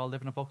 We all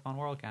live in a Pokemon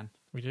world, Ken.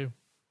 We do.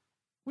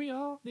 We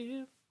all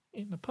live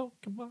in a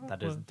Pokemon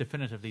That is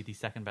definitively the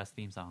second best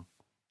theme song.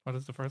 What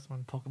is the first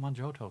one? Pokemon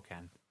Johto,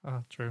 Ken.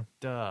 Oh, true.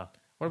 Duh.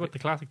 What about the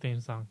classic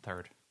theme song?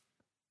 Third.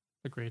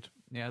 Agreed.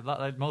 Yeah,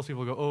 like most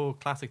people go, oh,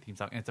 classic theme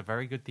song. And it's a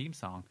very good theme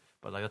song,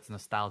 but like that's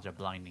nostalgia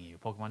blinding you.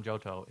 Pokemon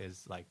Johto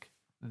is like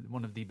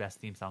one of the best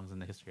theme songs in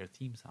the history of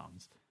theme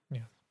songs.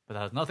 Yes. But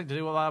that has nothing to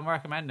do with what I'm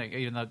recommending.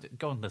 Even though,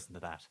 go and listen to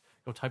that.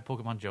 Go type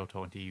Pokemon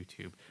Johto into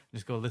YouTube.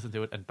 Just go listen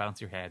to it and bounce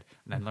your head,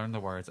 and then learn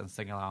the words and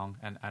sing along.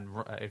 And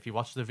if you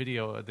watch the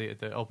video,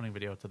 the opening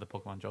video to the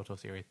Pokemon Johto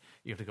series,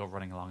 you have to go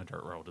running along a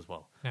dirt road as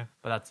well. Yeah.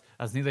 But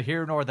that's neither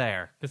here nor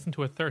there. Listen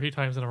to it 30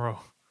 times in a row.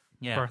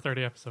 Yeah. For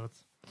 30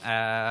 episodes. What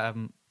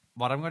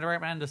I'm going to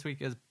recommend this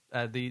week is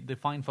the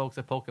fine folks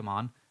at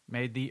Pokemon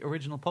made the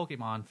original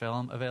Pokemon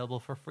film available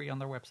for free on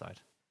their website.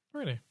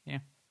 Really? Yeah.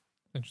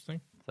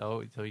 Interesting.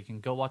 So you can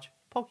go watch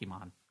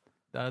Pokemon,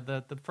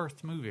 the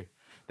first movie.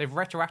 They've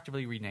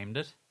retroactively renamed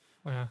it.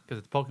 Oh, yeah. Because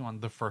it's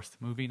Pokemon the first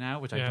movie now,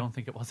 which I don't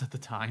think it was at the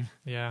time.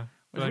 Yeah.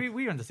 Which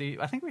we went to see.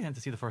 I think we went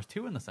to see the first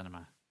two in the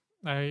cinema.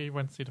 I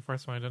went to see the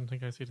first one. I didn't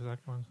think I'd see the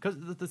second one. Because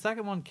the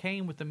second one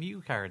came with the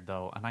Mew card,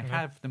 though, and I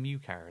have the Mew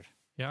card.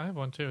 Yeah, I have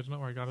one too. I don't know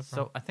where I got it from.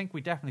 So I think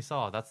we definitely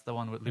saw it. That's the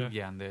one with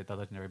Lugia and the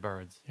legendary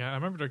birds. Yeah, I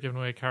remember they're giving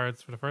away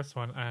cards for the first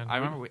one, and I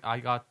remember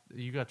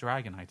you got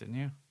Dragonite, didn't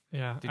you?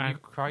 Yeah. Did you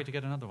cry to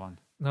get another one?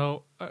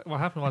 No. What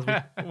happened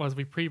was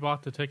we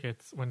pre-bought the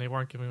tickets when they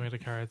weren't giving away the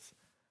cards,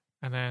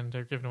 and then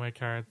they're giving away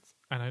cards,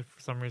 and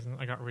for some reason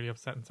I got really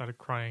upset and started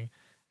crying,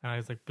 and I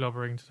was like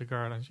blubbering to the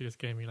girl, and she just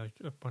gave me like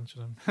a bunch of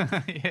them.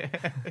 Yeah,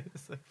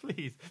 it's like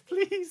please,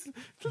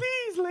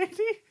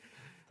 lady,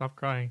 stop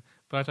crying.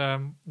 But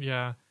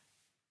yeah.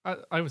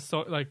 I was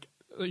so like,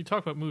 you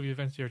talk about movie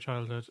events of your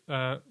childhood.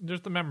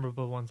 There's the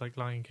memorable ones like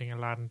Lion King,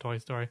 Aladdin, Toy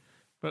Story,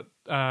 but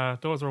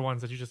those were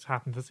ones that you just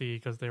happened to see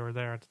because they were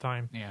there at the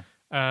time. Yeah.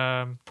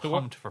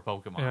 Pumped for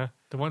Pokemon. Yeah,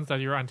 the ones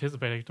that you're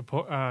anticipating,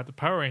 the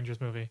Power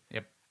Rangers movie.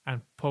 Yep.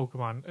 And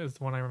Pokemon is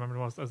the one I remember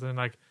the most. As in,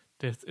 like,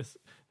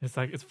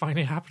 it's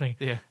finally happening.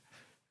 Yeah.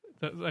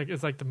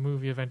 It's like the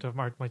movie event of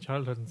my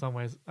childhood in some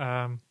ways.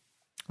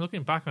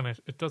 Looking back on it,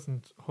 it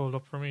doesn't hold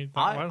up for me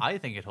that well. I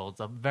think it holds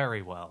up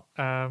very well.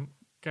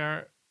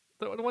 The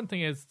one thing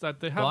is that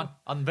they have... Go on,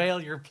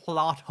 unveil your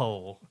plot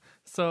hole.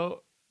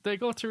 So they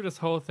go through this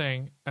whole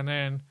thing, and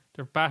then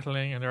they're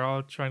battling, and they're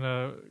all trying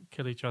to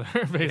kill each other,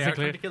 basically. They are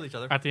trying to kill each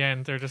other. At the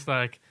end, they're just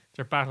like,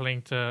 they're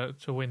battling to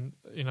win,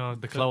 you know...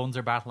 The clones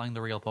are battling the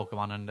real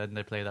Pokemon, and then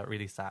they play that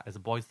really sad... Is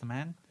it Boys to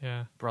Men?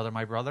 Yeah. Brother,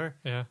 My Brother?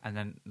 Yeah. And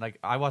then, like,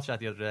 I watched that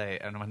the other day,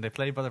 and when they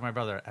play Brother, My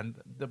Brother, and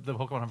the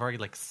Pokemon are very,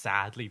 like,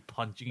 sadly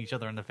punching each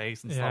other in the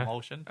face in slow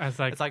motion. It's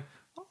like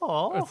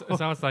oh.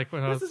 It's almost like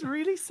when this is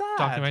really sad.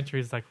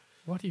 Documentaries like,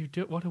 what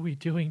are we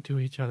doing to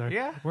each other?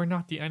 Yeah. We're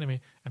not the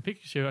enemy. And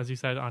Pikachu, as you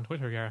said on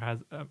Twitter, Gar, has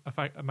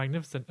a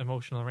magnificent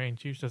emotional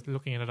range. You're just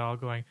looking at it all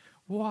going,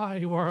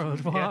 why,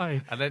 world,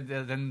 why? Yeah.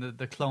 And then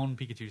the clone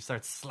Pikachu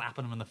starts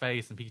slapping him in the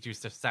face, and Pikachu's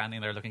just standing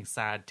there looking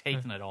sad,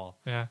 taking it all.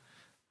 Yeah.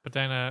 But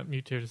then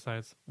Mewtwo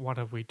decides, what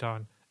have we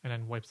done? And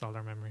then wipes all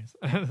their memories.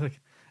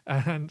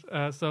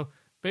 So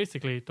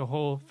basically, the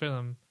whole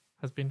film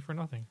has been for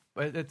nothing.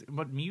 But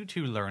what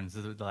Mewtwo learns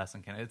is the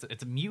lesson, Ken.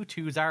 It's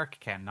Mewtwo's arc,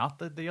 Ken, not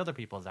the other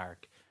people's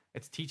arc.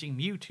 It's teaching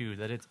Mewtwo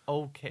that it's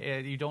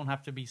okay. You don't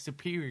have to be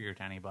superior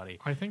to anybody.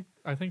 I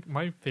think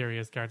my theory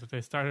is, Gareth,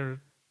 that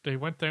they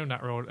went down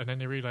that road, and then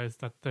they realized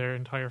that their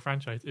entire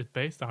franchise is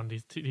based on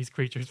these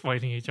creatures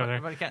fighting each other.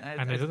 But again,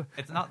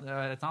 it's not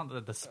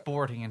the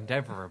sporting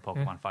endeavor of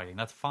Pokemon fighting.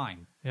 That's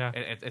fine. Yeah,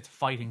 it's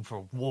fighting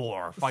for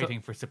war,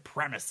 fighting for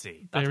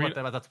supremacy. That's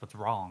what's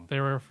wrong. They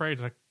were afraid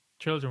that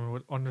children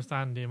would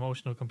understand the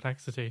emotional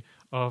complexity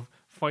of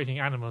fighting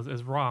animals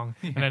is wrong,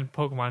 and then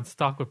Pokemon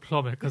stock would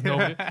plummet because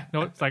nobody.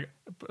 No, it's like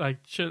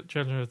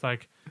children is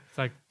like, it's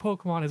like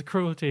Pokemon is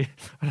cruelty.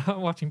 I'm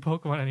not watching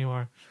Pokemon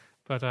anymore.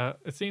 But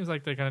it seems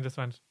like they kind of just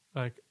went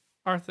like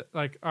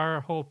our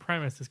whole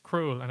premise is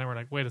cruel, and then we're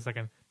like, wait a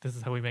second, this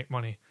is how we make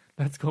money.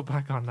 Let's go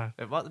back on that.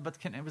 But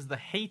Ken, it was the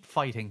hate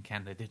fighting,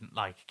 Ken, they didn't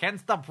like. Ken,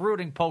 stop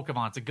rooting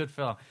Pokemon. It's a good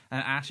film.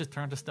 And Ash is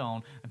turned to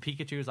stone, and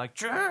Pikachu is like,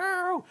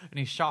 Drew! And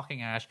he's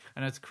shocking Ash,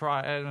 and it's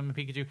and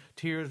Pikachu,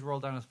 tears roll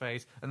down his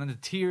face, and then the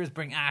tears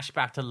bring Ash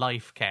back to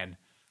life, Ken.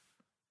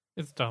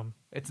 It's dumb.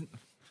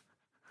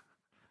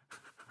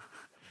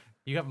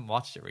 You haven't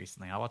watched it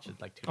recently. I watched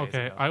it like 2 days ago.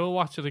 Okay, I will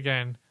watch it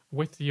again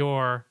with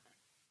your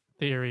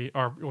theory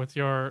or with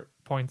your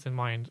points in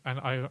mind, and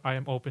I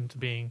am open to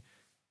being.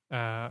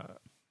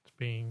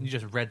 You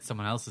just read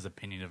someone else's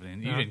opinion of it.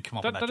 You Yeah. didn't come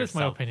up with that That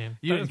yourself. is my opinion.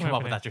 You That didn't is my come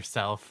up with opinion. that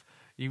yourself.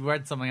 You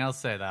read someone else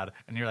say that,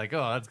 and you're like,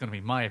 "Oh, that's going to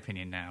be my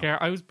opinion now." Yeah,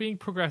 I was being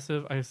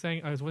progressive. I was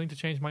saying I was willing to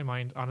change my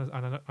mind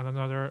on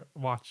another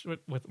watch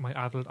with my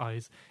adult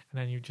eyes, and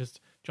then you just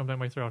jumped down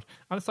my throat.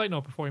 On a side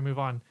note, before we move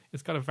on,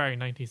 it's got a very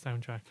 90s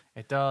soundtrack.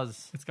 It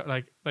does. It's got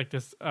like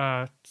this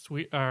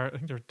sweet, I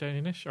think they're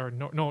Danish or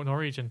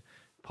Norwegian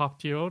pop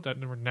duo that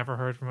we're never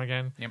heard from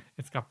again. Yep.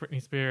 It's got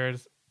Britney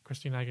Spears,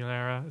 Christina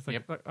Aguilera. It's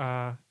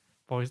like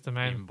Boys to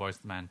Men. Even Boys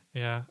to Men.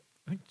 Yeah.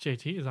 I think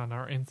JT is on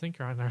there, NSYNC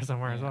are on there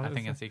somewhere as well. I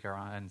think It's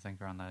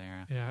NSYNC are on that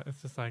era. yeah,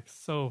 it's just like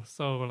so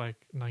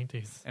like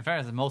 90s. In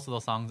fairness, most of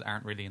those songs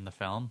aren't really in the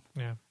film.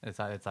 Yeah, It's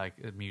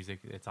like music.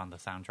 It's on the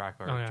soundtrack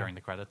or during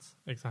the credits.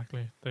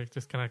 exactly. They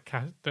just kind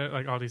of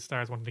like all these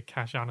stars wanting to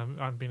cash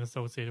on being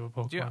associated with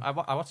Pokemon.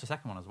 I watched the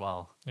second one as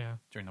well Yeah,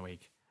 during the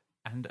week,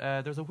 and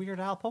there's a Weird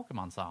Al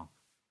Pokemon song.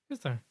 is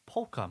there?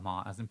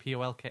 Polkamon, as in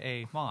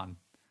Polka Mon.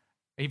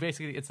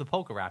 It's the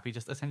polka rap. He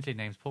just essentially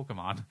names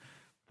Pokemon.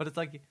 But it's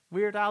like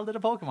Weird Al did a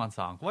Pokemon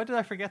song. Why did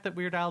I forget that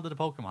Weird Al did a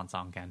Pokemon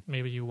song, Ken?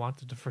 Maybe you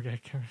wanted to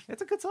forget, Karen.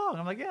 It's a good song.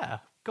 I'm like, yeah,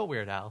 go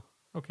Weird Al.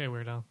 Okay,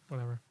 Weird Al,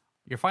 whatever.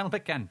 Your final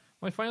pick, Ken.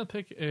 My final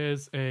pick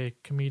is a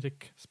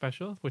comedic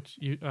special, which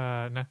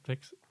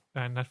Netflix,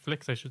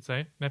 I should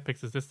say.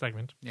 Netpix is this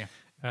segment. Yeah.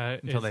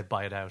 Until they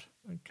buy it out.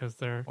 Because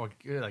they're...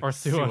 Or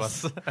sue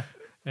us.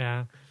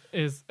 Yeah.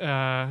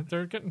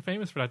 They're getting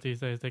famous for that these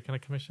days. They kind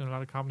of commission a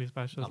lot of comedy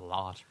specials. A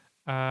lot.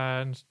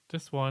 And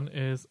this one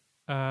is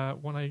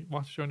one I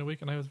watched during the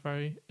week and I was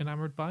very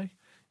enamored by.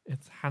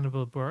 It's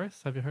Hannibal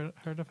Buress. Have you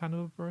heard of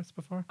Hannibal Buress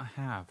before? I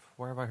have.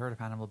 Where have I heard of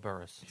Hannibal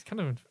Buress? He's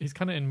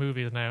kind of in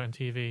movies now and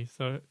TV,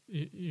 so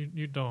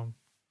you know him.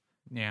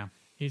 Yeah.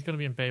 He's going to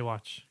be in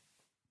Baywatch.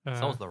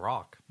 So is The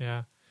Rock.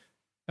 Yeah.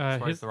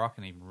 The Rock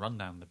can even run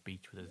down the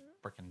beach with his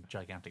freaking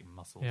gigantic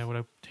muscles. Yeah,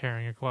 without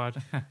tearing a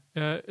quad.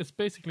 It's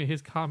basically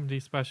his comedy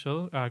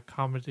special,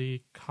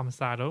 Comedy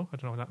Comisado. I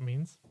don't know what that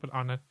means, but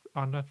on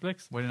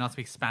Netflix. We do not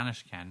speak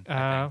Spanish, Ken,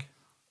 I think.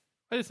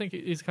 I just think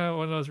he's kind of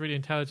one of those really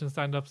intelligent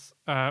stand-ups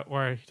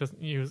where he doesn't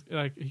use,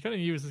 like, he kind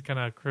of uses kind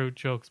of crude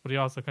jokes, but he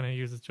also kind of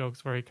uses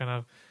jokes where he kind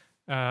of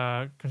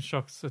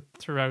constructs it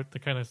throughout the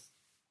kind of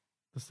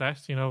the set,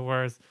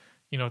 whereas,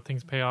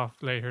 things pay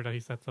off later that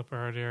he sets up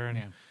earlier. And,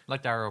 yeah,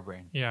 like Darrow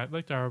Brain. Yeah,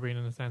 like Darrow Brain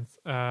in a sense.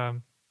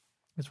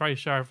 It's very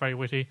sharp, very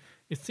witty.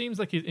 It seems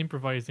like he's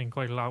improvising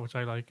quite a lot, which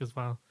I like as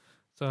well.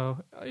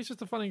 So he's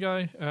just a funny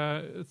guy.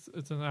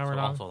 It's an hour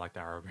long. Also like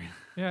Darrow Brain.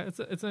 Yeah, it's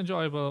an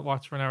enjoyable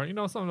watch for an hour.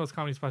 Some of those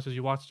comedy specials,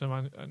 you watch them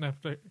on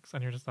Netflix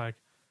and you're just like,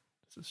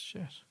 this is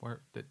shit.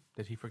 Where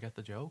did he forget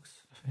the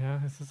jokes? Yeah,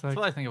 it's just like... That's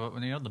what I think about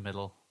when the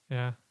middle.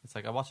 Yeah. It's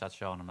like I watch that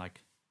show and I'm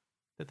like,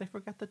 did they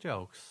forget the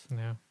jokes?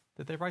 Yeah.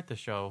 Did they write the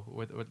show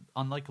with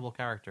unlikable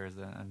characters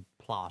and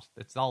plot?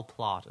 It's all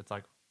plot. It's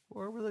like,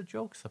 where were the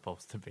jokes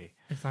supposed to be?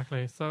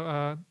 Exactly.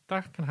 So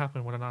that can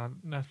happen with a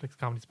Netflix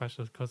comedy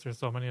special because there's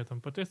so many of them.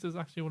 But this is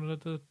actually one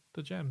of the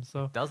gems.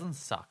 So doesn't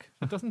suck.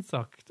 It doesn't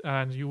suck,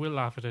 and you will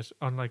laugh at it,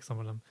 unlike some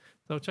of them.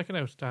 So check it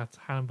out. That's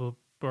Hannibal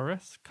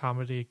Buress,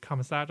 Comedy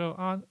Comisado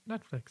on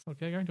Netflix.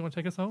 Okay, Garen, do you want to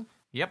take us home?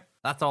 Yep.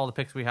 That's all the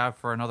picks we have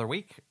for another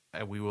week.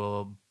 We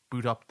will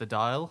boot up the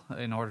dial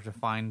in order to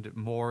find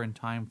more in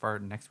time for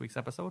next week's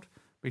episode.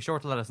 Be sure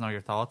to let us know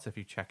your thoughts if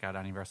you check out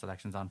any of our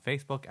selections on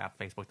Facebook at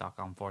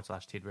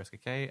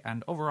facebook.com/TWSKK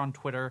and over on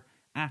Twitter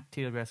at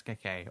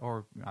TWSKK,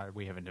 or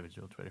we have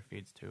individual Twitter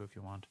feeds too if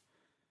you want.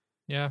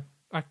 Yeah,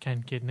 at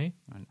Ken Kidney.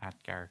 And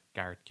at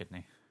Garrett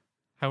Kidney.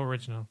 How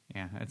original.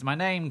 Yeah, it's my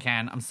name,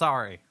 Ken. I'm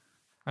sorry.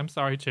 I'm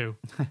sorry too.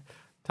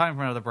 Time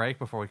for another break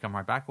before we come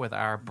right back with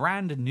our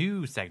brand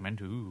new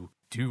segment,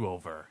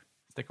 Do-Over.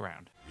 Stick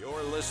around.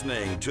 You're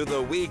listening to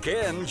the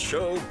Weekend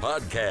Show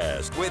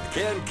podcast with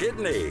Ken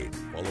Kidney.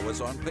 Follow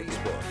us on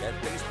Facebook at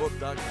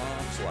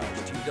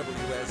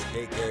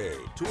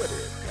facebook.com/TWSKK,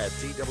 Twitter at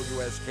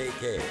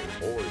TWSKK,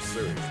 or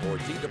search for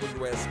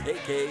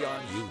TWSKK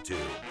on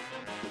YouTube.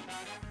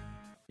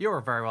 You're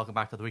very welcome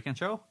back to the Weekend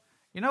Show.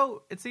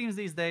 It seems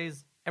these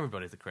days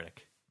everybody's a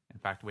critic. In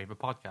fact, we have a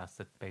podcast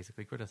that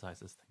basically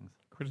criticizes things.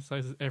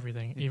 Criticizes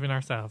everything, even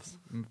ourselves.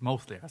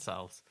 Mostly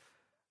ourselves.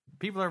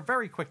 People are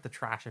very quick to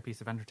trash a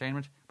piece of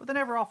entertainment, but they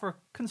never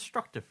offer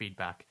constructive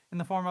feedback in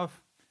the form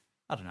of,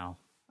 I don't know,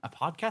 a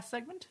podcast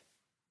segment?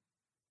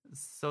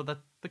 So that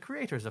the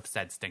creators of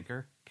said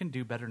stinker can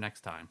do better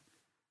next time.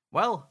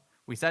 Well,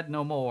 we said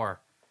no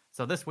more.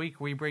 So this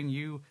week we bring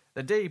you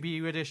the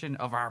debut edition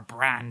of our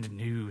brand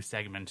new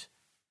segment,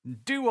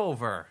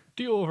 Do-Over.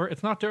 Do-Over,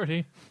 it's not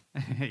dirty.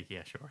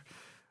 Yeah, sure.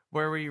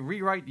 Where we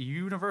rewrite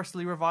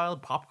universally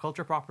reviled pop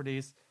culture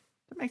properties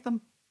to make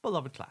them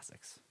beloved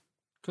classics.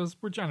 Because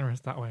we're generous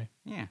that way.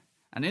 Yeah.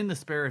 And in the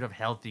spirit of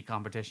healthy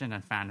competition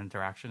and fan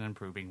interaction and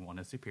proving one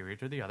is superior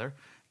to the other,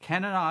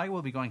 Ken and I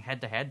will be going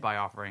head-to-head by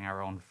offering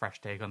our own fresh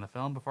take on the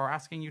film before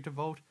asking you to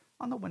vote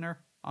on the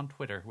winner on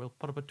Twitter. We'll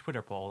put up a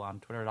Twitter poll on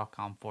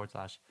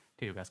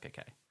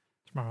twitter.com/TWSKK.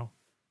 Tomorrow.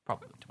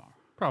 Probably tomorrow.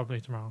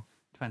 Probably tomorrow.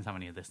 Depends how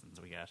many listens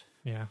we get.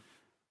 Yeah.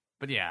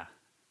 But yeah.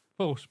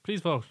 Vote.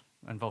 Please vote.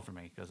 And vote for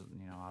me, because,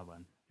 I'll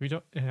win. If you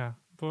don't, yeah,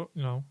 vote,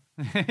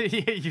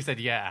 You said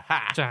yeah.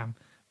 Ha! Jam.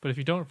 But if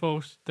you don't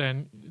vote,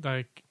 then,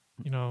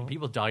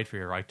 People died for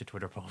your right to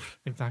Twitter vote.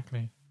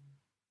 Exactly.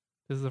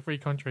 This is a free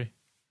country.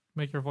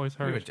 Make your voice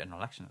heard. We have a general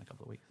election in a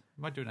couple of weeks.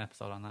 We might do an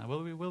episode on that.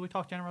 Will we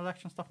talk general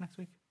election stuff next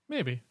week?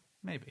 Maybe.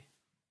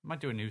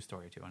 Might do a news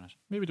story too on it.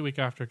 Maybe the week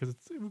after, because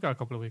we've got a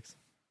couple of weeks.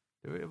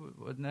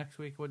 Next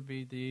week would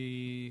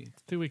be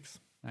It's 2 weeks.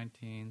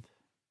 19th.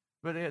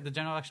 But the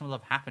general election will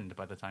have happened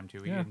by the time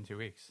in 2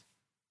 weeks.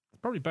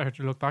 It's probably better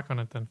to look back on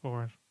it than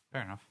forward.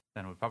 Fair enough.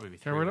 Then it would probably be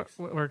 3 weeks.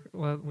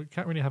 We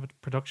can't really have a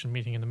production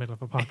meeting in the middle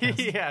of a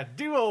podcast. Yeah,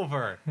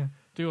 do-over.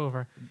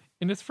 Do-over.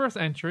 In this first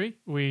entry,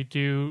 we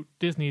do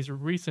Disney's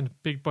recent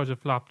big-budget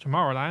flop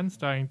Tomorrowland,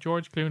 starring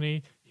George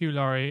Clooney, Hugh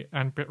Laurie,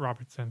 and Britt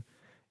Robertson.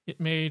 It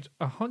made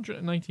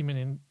 $190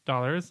 million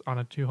on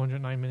a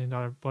 $209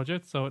 million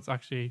budget, so it's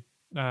actually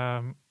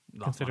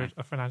considered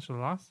a financial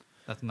loss.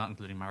 That's not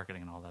including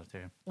marketing and all that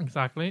too.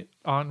 Exactly.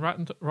 On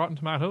Rotten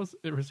Tomatoes,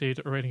 it received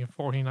a rating of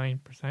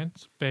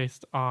 49%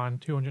 based on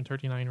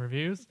 239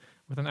 reviews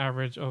with an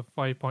average of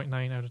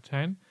 5.9 out of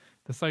 10.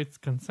 The site's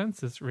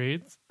consensus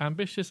reads,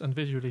 ambitious and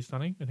visually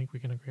stunning. I think we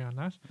can agree on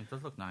that. It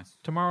does look nice.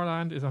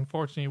 Tomorrowland is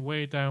unfortunately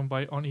weighed down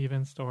by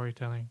uneven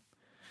storytelling.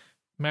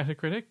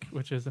 Metacritic,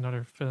 which is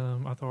another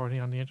film authority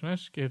on the internet,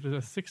 gave it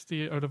a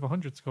 60 out of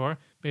 100 score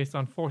based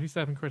on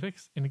 47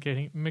 critics,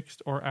 indicating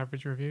mixed or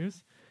average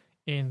reviews.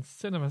 In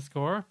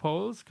CinemaScore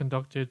polls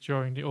conducted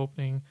during the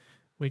opening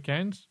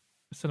weekend,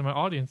 cinema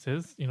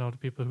audiences, the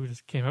people who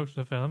just came out to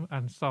the film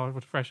and saw it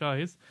with fresh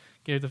eyes,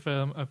 gave the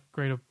film a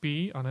grade of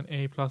B on an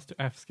A+ to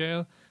F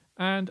scale,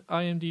 and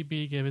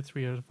IMDb gave it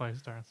 3 out of 5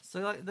 stars.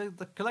 So like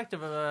the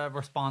collective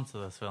response to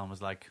this film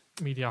was like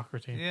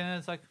mediocrity. Yeah,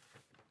 it's like,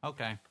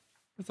 okay,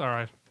 it's all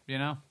right.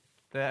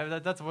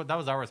 That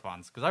was our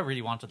response, because I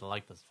really wanted to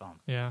like this film.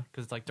 Yeah,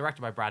 because it's like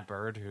directed by Brad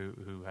Bird,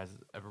 who has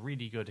a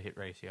really good hit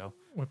ratio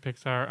with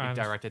Pixar. He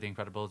directed The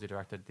Incredibles. He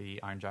directed The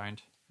Iron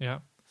Giant. Yeah,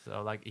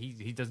 so like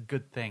he does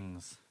good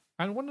things.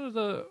 And one of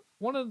the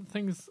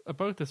things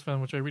about this film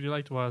which I really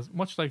liked was,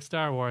 much like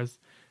Star Wars,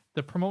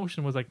 the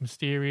promotion was like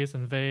mysterious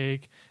and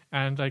vague,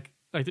 and like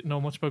I didn't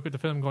know much about the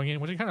film going in,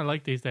 which I kind of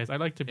like these days. I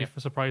like to be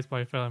surprised by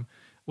a film,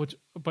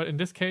 but in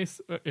this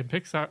case, in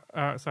Pixar,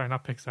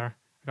 not Pixar.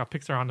 I got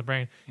Pixar on the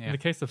brain. Yeah. In the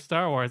case of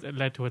Star Wars, it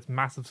led to its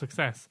massive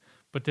success.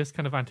 But this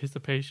kind of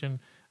anticipation,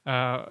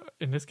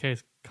 in this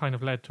case, kind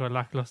of led to a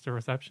lackluster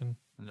reception.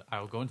 And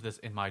I'll go into this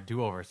in my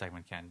do-over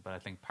segment, Ken, but I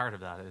think part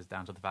of that is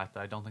down to the fact that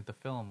I don't think the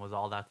film was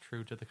all that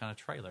true to the kind of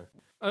trailer.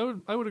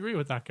 I would agree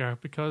with that,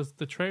 Gareth, because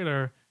the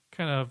trailer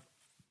kind of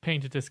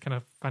painted this kind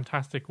of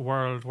fantastic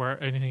world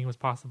where anything was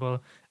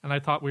possible, and I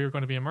thought we were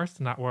going to be immersed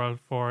in that world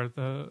for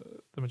the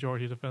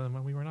majority of the film,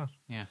 and we were not.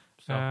 Yeah.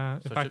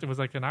 In fact, it was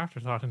like an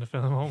afterthought in the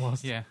film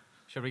almost. Yeah.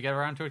 Should we get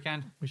around to it,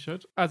 Ken? We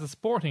should. As a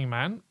sporting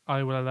man,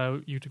 I will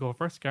allow you to go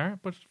first, Gar,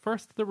 but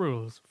first the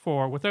rules.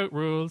 For without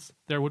rules,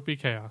 there would be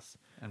chaos.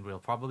 And we'll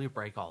probably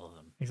break all of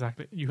them.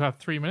 Exactly. You have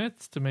 3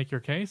 minutes to make your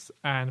case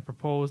and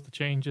propose the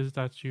changes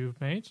that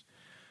you've made.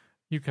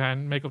 You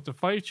can make up to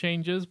 5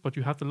 changes, but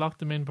you have to lock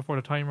them in before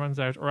the time runs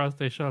out, or else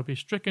they shall be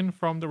stricken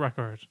from the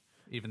record.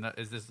 Even that,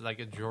 is this like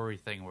a jury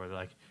thing where they're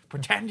like,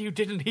 pretend you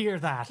didn't hear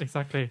that?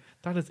 Exactly.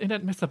 That is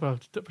inadmissible.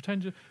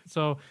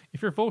 So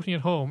if you're voting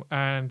at home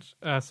and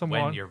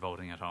someone... When you're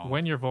voting at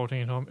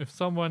home, if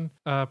someone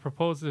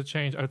proposes a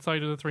change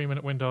outside of the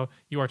 3-minute window,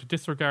 you are to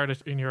disregard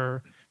it in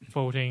your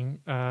voting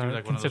do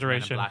like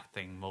consideration. One of those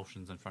Men in Black thing,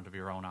 motions in front of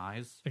your own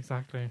eyes.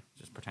 Exactly.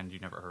 Just pretend you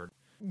never heard.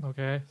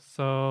 Okay,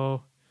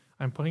 so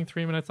I'm putting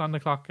 3 minutes on the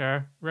clock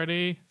there.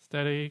 Ready,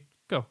 steady,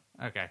 go.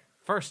 Okay.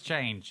 First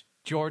change,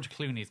 George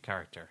Clooney's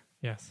character.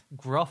 Yes.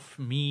 Gruff,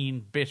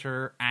 mean,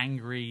 bitter,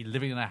 angry,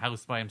 living in a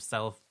house by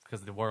himself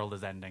because the world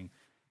is ending.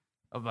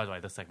 Oh, by the way,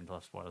 this segment will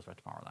have spoilers for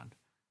Tomorrowland.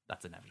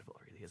 That's inevitable,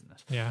 really, isn't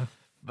it? Yeah.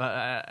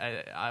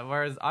 But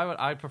whereas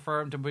I prefer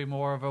him to be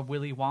more of a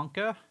Willy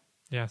Wonka.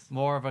 Yes.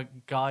 More of a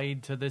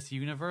guide to this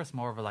universe.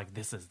 More of a like,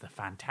 this is the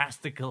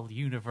fantastical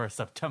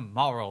universe of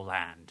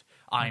Tomorrowland.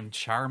 I'm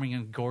charming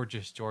and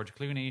gorgeous George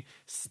Clooney.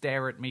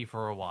 Stare at me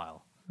for a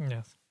while.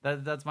 Yes.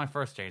 That's my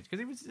first change.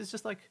 Because it's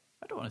just like,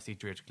 I don't want to see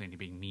George Clooney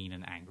being mean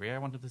and angry. I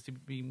want him to see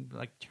being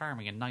like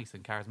charming and nice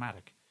and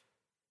charismatic.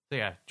 So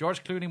yeah,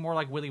 George Clooney more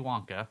like Willy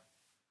Wonka,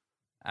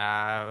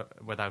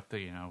 without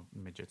the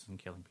midgets and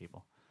killing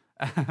people.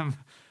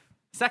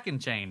 Second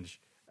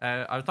change,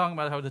 I was talking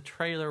about how the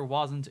trailer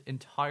wasn't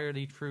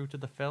entirely true to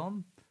the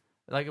film.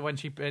 Like when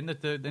she in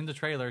the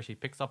trailer, she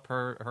picks up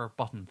her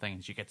button thing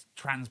and she gets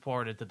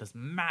transported to this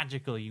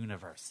magical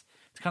universe.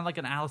 It's kind of like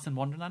an Alice in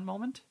Wonderland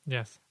moment.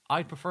 Yes,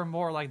 I'd prefer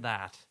more like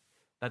that.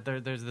 That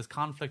there's this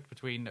conflict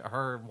between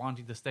her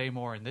wanting to stay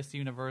more in this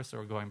universe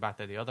or going back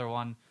to the other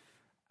one.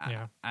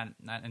 Yeah. And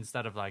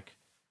instead of like,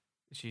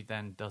 she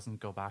then doesn't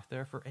go back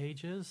there for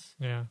ages.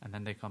 Yeah. And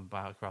then they come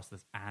back across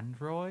this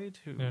android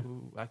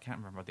who I can't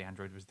remember what the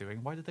android was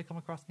doing. Why did they come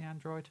across the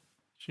android?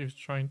 She was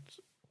trying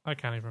to... I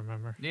can't even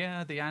remember.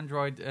 Yeah, the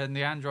android and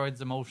the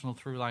android's emotional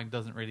through line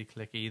doesn't really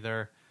click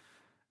either.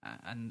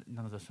 and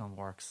none of this film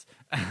works.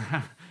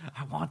 I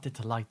wanted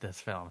to like this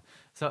film.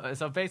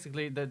 So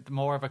basically, the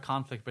more of a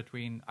conflict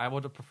between... I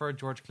would have preferred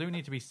George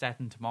Clooney to be set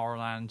in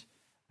Tomorrowland,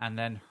 and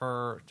then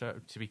her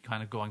to be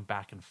kind of going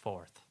back and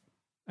forth.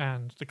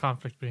 And the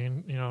conflict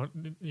between,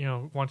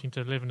 wanting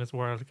to live in this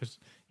world because,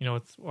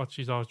 it's what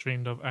she's always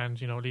dreamed of, and,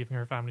 leaving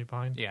her family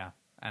behind. Yeah,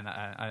 and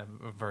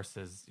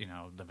versus,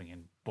 living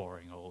in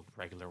boring old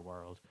regular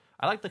world.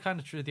 I like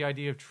the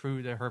idea of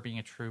her being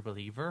a true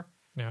believer.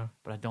 Yeah.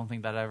 But I don't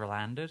think that ever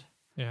landed.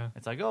 Yeah.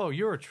 It's like, oh,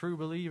 you're a true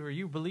believer.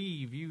 You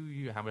believe.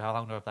 You. How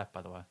long do I have left,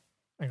 by the way?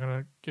 I'm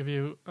going to give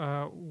you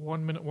a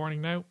 1 minute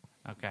warning now.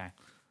 Okay.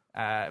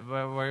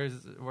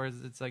 Whereas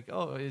it's like,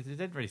 oh, it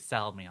didn't really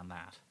sell me on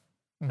that.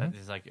 Mm-hmm.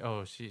 It's like,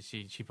 oh,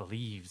 she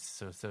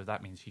believes, so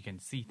that means she can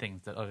see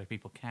things that other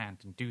people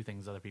can't and do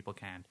things other people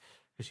can't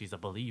because she's a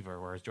believer,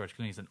 whereas George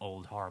Clooney's an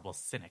old, horrible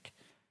cynic.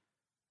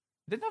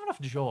 Didn't have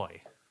enough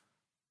joy.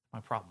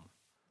 My problem.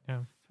 Yeah.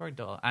 It's very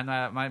dull. And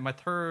my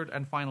third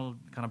and final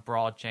kind of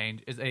broad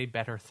change is a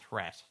better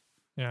threat.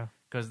 Yeah.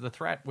 Because the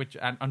threat,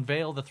 and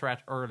unveil the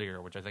threat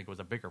earlier, which I think was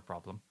a bigger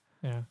problem.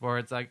 Yeah. Where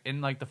it's like in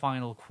like the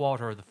final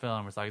quarter of the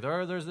film, it's like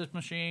there's this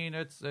machine,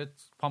 it's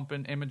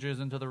pumping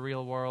images into the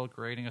real world,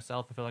 creating a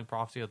self-fulfilling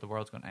prophecy that the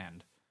world's going to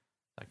end.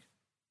 Like,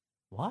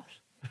 what?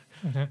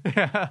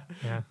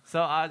 Yeah.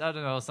 So I don't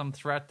know, some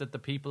threat that the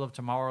people of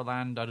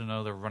Tomorrowland, I don't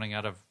know, they're running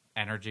out of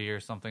energy or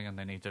something, and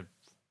they need to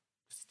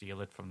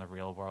steal it from the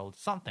real world,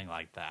 something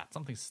like that,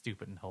 something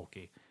stupid and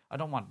hokey. I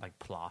don't want like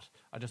plot.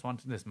 I just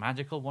want this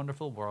magical,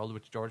 wonderful world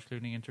which George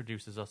Clooney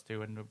introduces us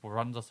to and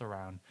runs us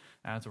around,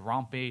 and it's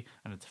rompy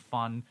and it's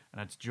fun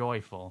and it's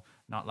joyful,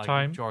 not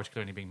like George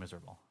Clooney being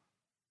miserable.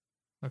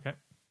 Okay.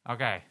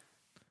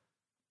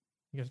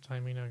 You get a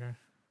time me now, guy.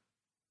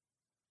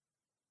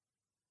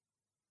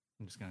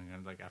 I'm just gonna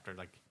after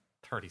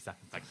 30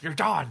 seconds, you're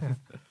done.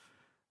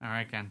 All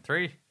right, Ken.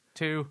 3,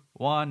 2,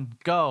 1,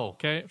 go.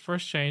 Okay.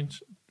 First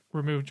change.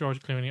 Remove George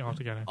Clooney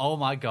altogether. Oh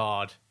my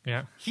God.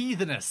 Yeah.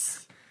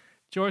 Heathenous.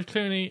 George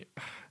Clooney,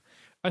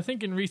 I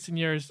think in recent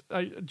years,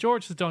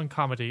 George has done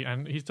comedy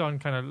and he's done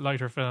kind of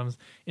lighter films.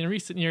 In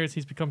recent years,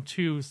 he's become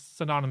too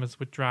synonymous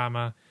with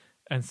drama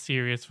and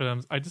serious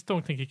films. I just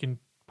don't think he can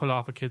pull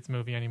off a kids'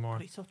 movie anymore.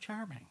 But he's so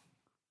charming.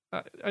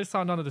 I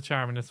saw none of the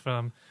charm in this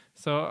film.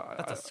 So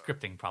that's a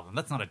scripting problem.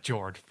 That's not a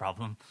George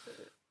problem.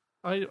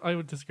 I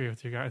would disagree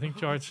with you, guy. I think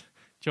George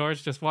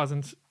just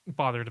wasn't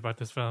bothered about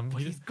this film.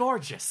 But he's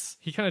gorgeous.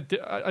 He kind of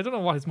I don't know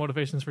what his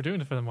motivations for doing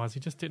the film was.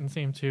 He just didn't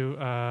seem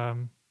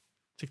to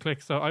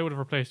click. So I would have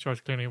replaced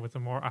George Clooney with a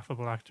more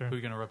affable actor. Who are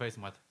you going to replace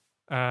him with?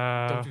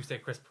 Don't you say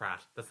Chris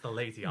Pratt. That's the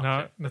lazy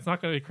option. No, it's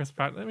not going to be Chris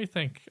Pratt. Let me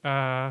think.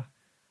 I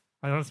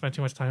don't want to spend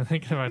too much time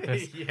thinking about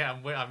this. Yeah,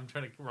 I'm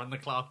trying to run the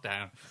clock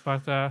down.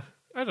 But I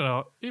don't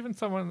know. Even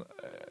some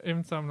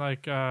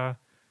like I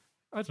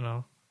don't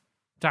know.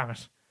 Damn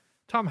it,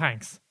 Tom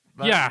Hanks.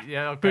 But,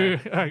 yeah,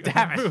 okay.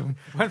 Damn it. Boom.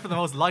 Went for the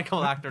most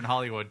likable actor in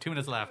Hollywood. 2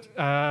 minutes left.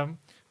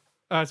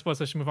 I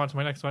suppose I should move on to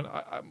my next one.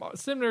 I'm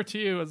similar to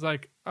you. It's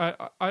like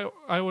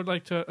I would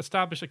like to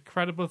establish a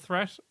credible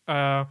threat,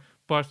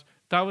 but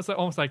that was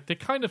almost like they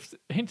kind of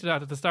hinted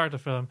at the start of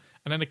the film,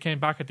 and then it came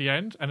back at the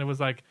end, and it was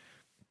like,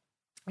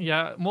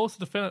 yeah, most of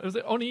the film, it was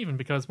uneven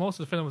because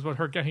most of the film was about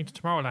her getting to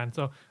Tomorrowland.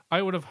 So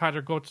I would have had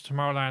her go to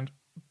Tomorrowland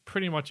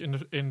pretty much in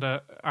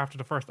the after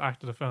the first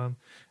act of the film.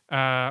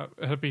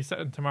 It'll be set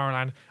in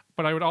Tomorrowland.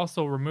 But I would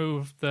also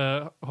remove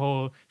the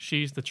whole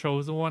she's the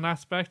chosen one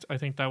aspect. I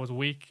think that was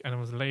weak and it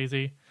was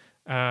lazy.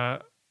 So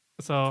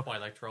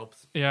Twilight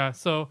tropes. Yeah,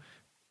 so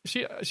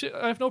she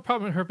I have no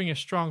problem with her being a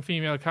strong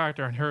female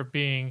character and her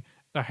being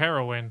a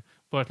heroine,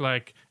 but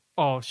like,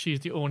 oh, she's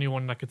the only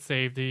one that could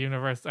save the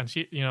universe and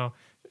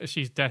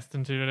she's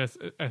destined to do this.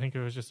 I think it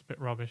was just a bit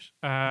rubbish.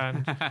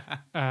 And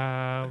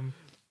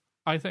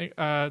I think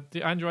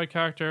the android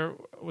character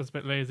was a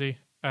bit lazy.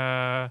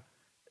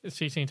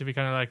 She seemed to be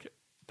kind of like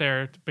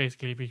there to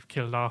basically be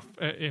killed off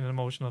in an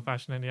emotional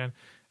fashion in the end.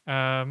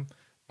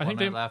 I think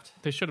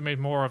they should have made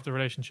more of the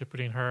relationship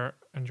between her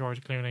and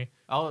George Clooney.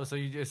 Oh, so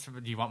do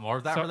you want more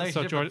of that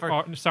relationship?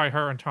 So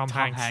her and Tom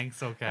Hanks. Tom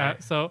Hanks, okay.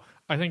 So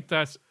I think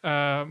that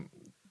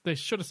they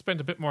should have spent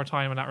a bit more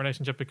time on that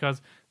relationship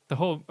because the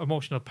whole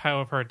emotional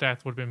power of her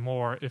death would have been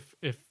more if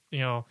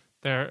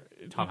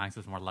Tom Hanks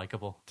is more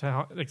likable.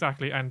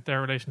 Exactly, and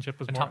their relationship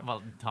was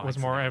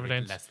more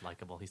evident. Less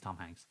likable. He's Tom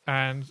Hanks.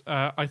 And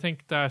I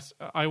think that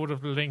I would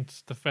have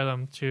linked the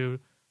film to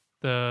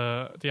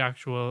the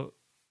actual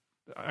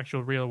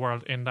real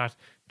world in that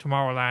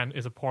Tomorrowland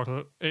is a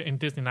portal in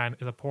Disneyland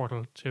is a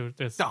portal to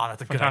this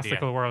that's a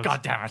fantastical world.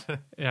 God damn it!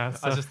 Yeah,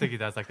 I was just thinking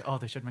that's like, oh,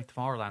 they should make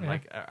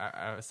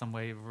Tomorrowland some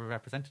way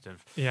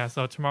representative. Yeah,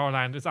 so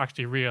Tomorrowland is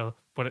actually real,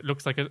 but it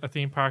looks like a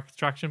theme park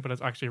attraction, but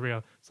it's actually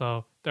real.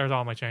 So there's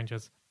all my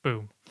changes.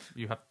 Boom.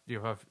 You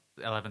have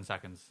 11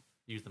 seconds.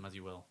 Use them as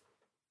you will.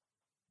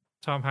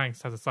 Tom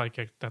Hanks has a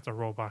sidekick that's a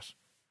robot.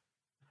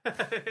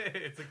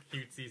 It's a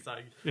cutesy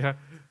sidekick. Yeah,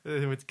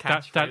 with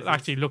that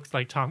actually looks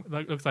like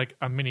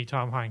a mini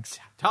Tom Hanks.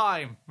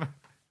 Time.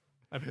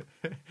 I've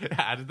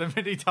added the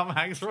mini Tom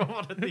Hanks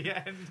robot at the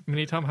end.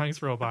 Mini Tom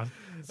Hanks robot.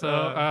 So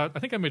I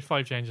think I made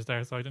 5 changes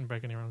there, so I didn't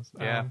break any rules.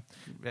 Yeah,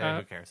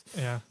 who cares?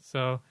 Yeah,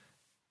 so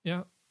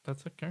yeah,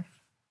 that's it, Gar.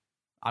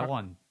 I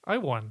won.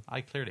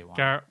 I clearly won.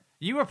 Gar,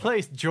 you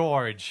replaced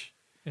George.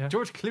 Yeah.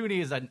 George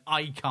Clooney is an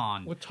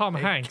icon. With Tom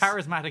Hanks.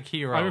 Charismatic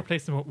hero. I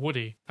replaced him with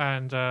Woody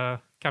and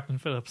Captain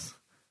Phillips.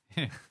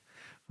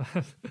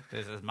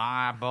 This is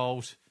my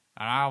boat,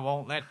 and I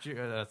won't let you...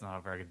 That's not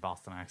a very good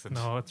Boston accent.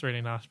 No, it's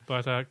really not.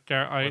 But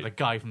Gar, or the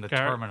guy from the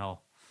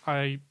terminal.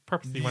 I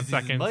purposely went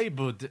second. This is my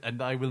boat, and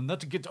I will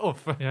not get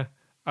off. Yeah,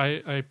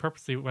 I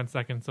purposely went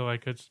second so I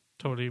could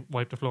totally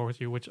wipe the floor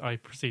with you, which I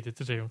proceeded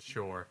to do.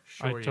 Sure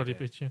I totally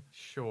beat you.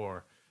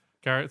 Sure.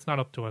 Gar, it's not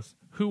up to us.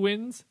 Who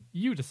wins?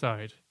 You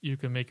decide. You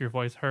can make your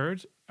voice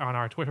heard on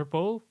our Twitter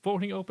poll.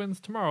 Voting opens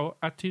tomorrow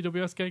at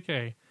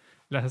TWSKK.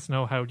 Let us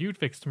know how you'd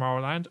fix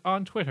Tomorrowland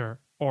on Twitter.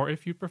 Or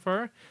if you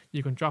prefer,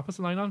 you can drop us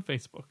a line on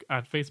Facebook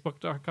at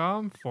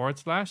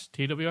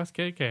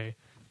facebook.com/TWSKK.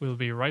 We'll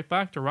be right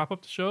back to wrap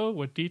up the show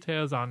with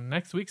details on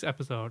next week's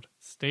episode.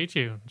 Stay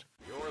tuned.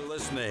 You're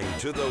listening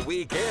to the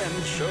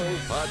Weekend Show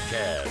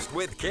podcast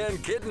with Ken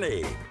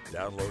Kidney.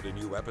 Download a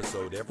new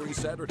episode every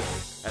Saturday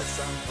at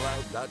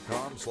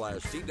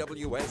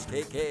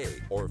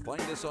soundcloud.com/TWSKK or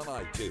find us on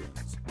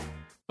iTunes.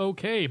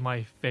 Okay,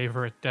 my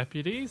favorite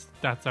deputies,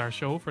 that's our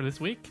show for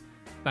this week.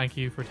 Thank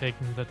you for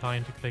taking the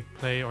time to click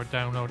play or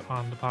download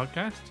on the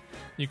podcast.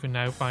 You can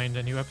now find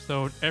a new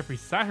episode every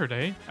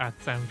Saturday at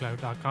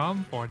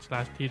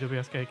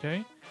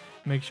soundcloud.com/TWSKK.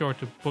 Make sure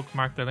to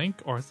bookmark the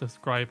link or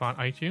subscribe on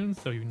iTunes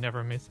so you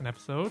never miss an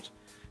episode.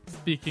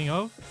 Speaking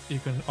of, you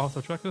can also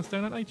track us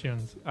down on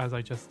iTunes, as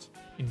I just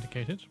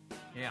indicated.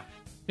 Yeah.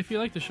 If you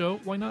like the show,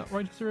 why not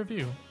write us a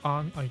review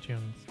on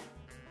iTunes?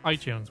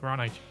 We're on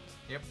iTunes.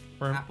 Yep.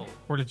 Apple.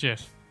 We're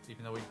legit.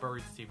 Even though we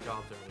buried Steve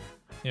Jobs over there.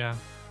 Yeah.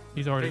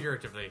 He's already...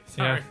 Figuratively.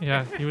 Sorry.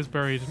 Yeah, he was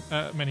buried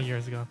many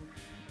years ago.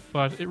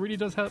 But it really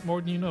does help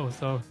more than you know,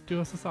 so do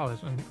us a solid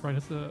and write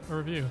us a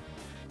review.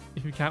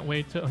 If you can't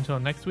wait until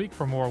next week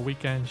for more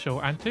weekend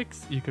show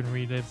antics, you can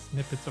relive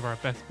snippets of our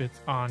best bits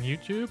on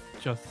YouTube.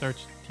 Just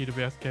search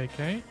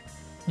TWSKK.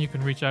 You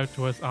can reach out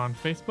to us on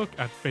Facebook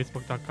at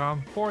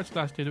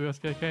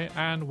facebook.com/TWSKK.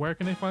 And where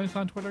can they find us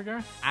on Twitter,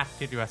 Gar? At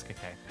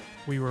TWSKK.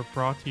 We were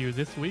brought to you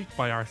this week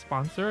by our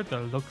sponsor,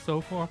 the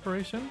Luxo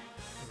Corporation.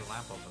 There's a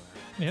lamp over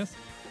there. Yes,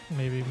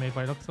 maybe made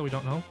by Luxo, we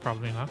don't know.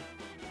 Probably not.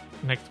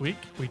 Next week,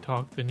 we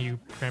talk the new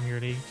Premier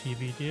League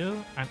TV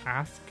deal and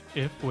ask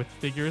if, with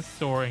figures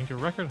soaring to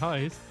record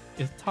highs,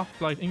 is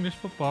top-flight English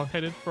football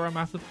headed for a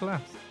massive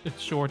collapse?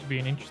 It's sure to be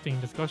an interesting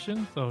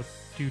discussion, so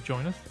do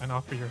join us and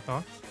offer your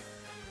thoughts.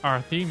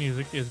 Our theme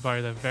music is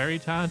by the very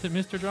talented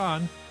Mr.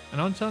 John. And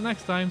until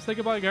next time, say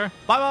goodbye, Gar.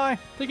 Bye-bye.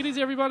 Take it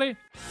easy, everybody.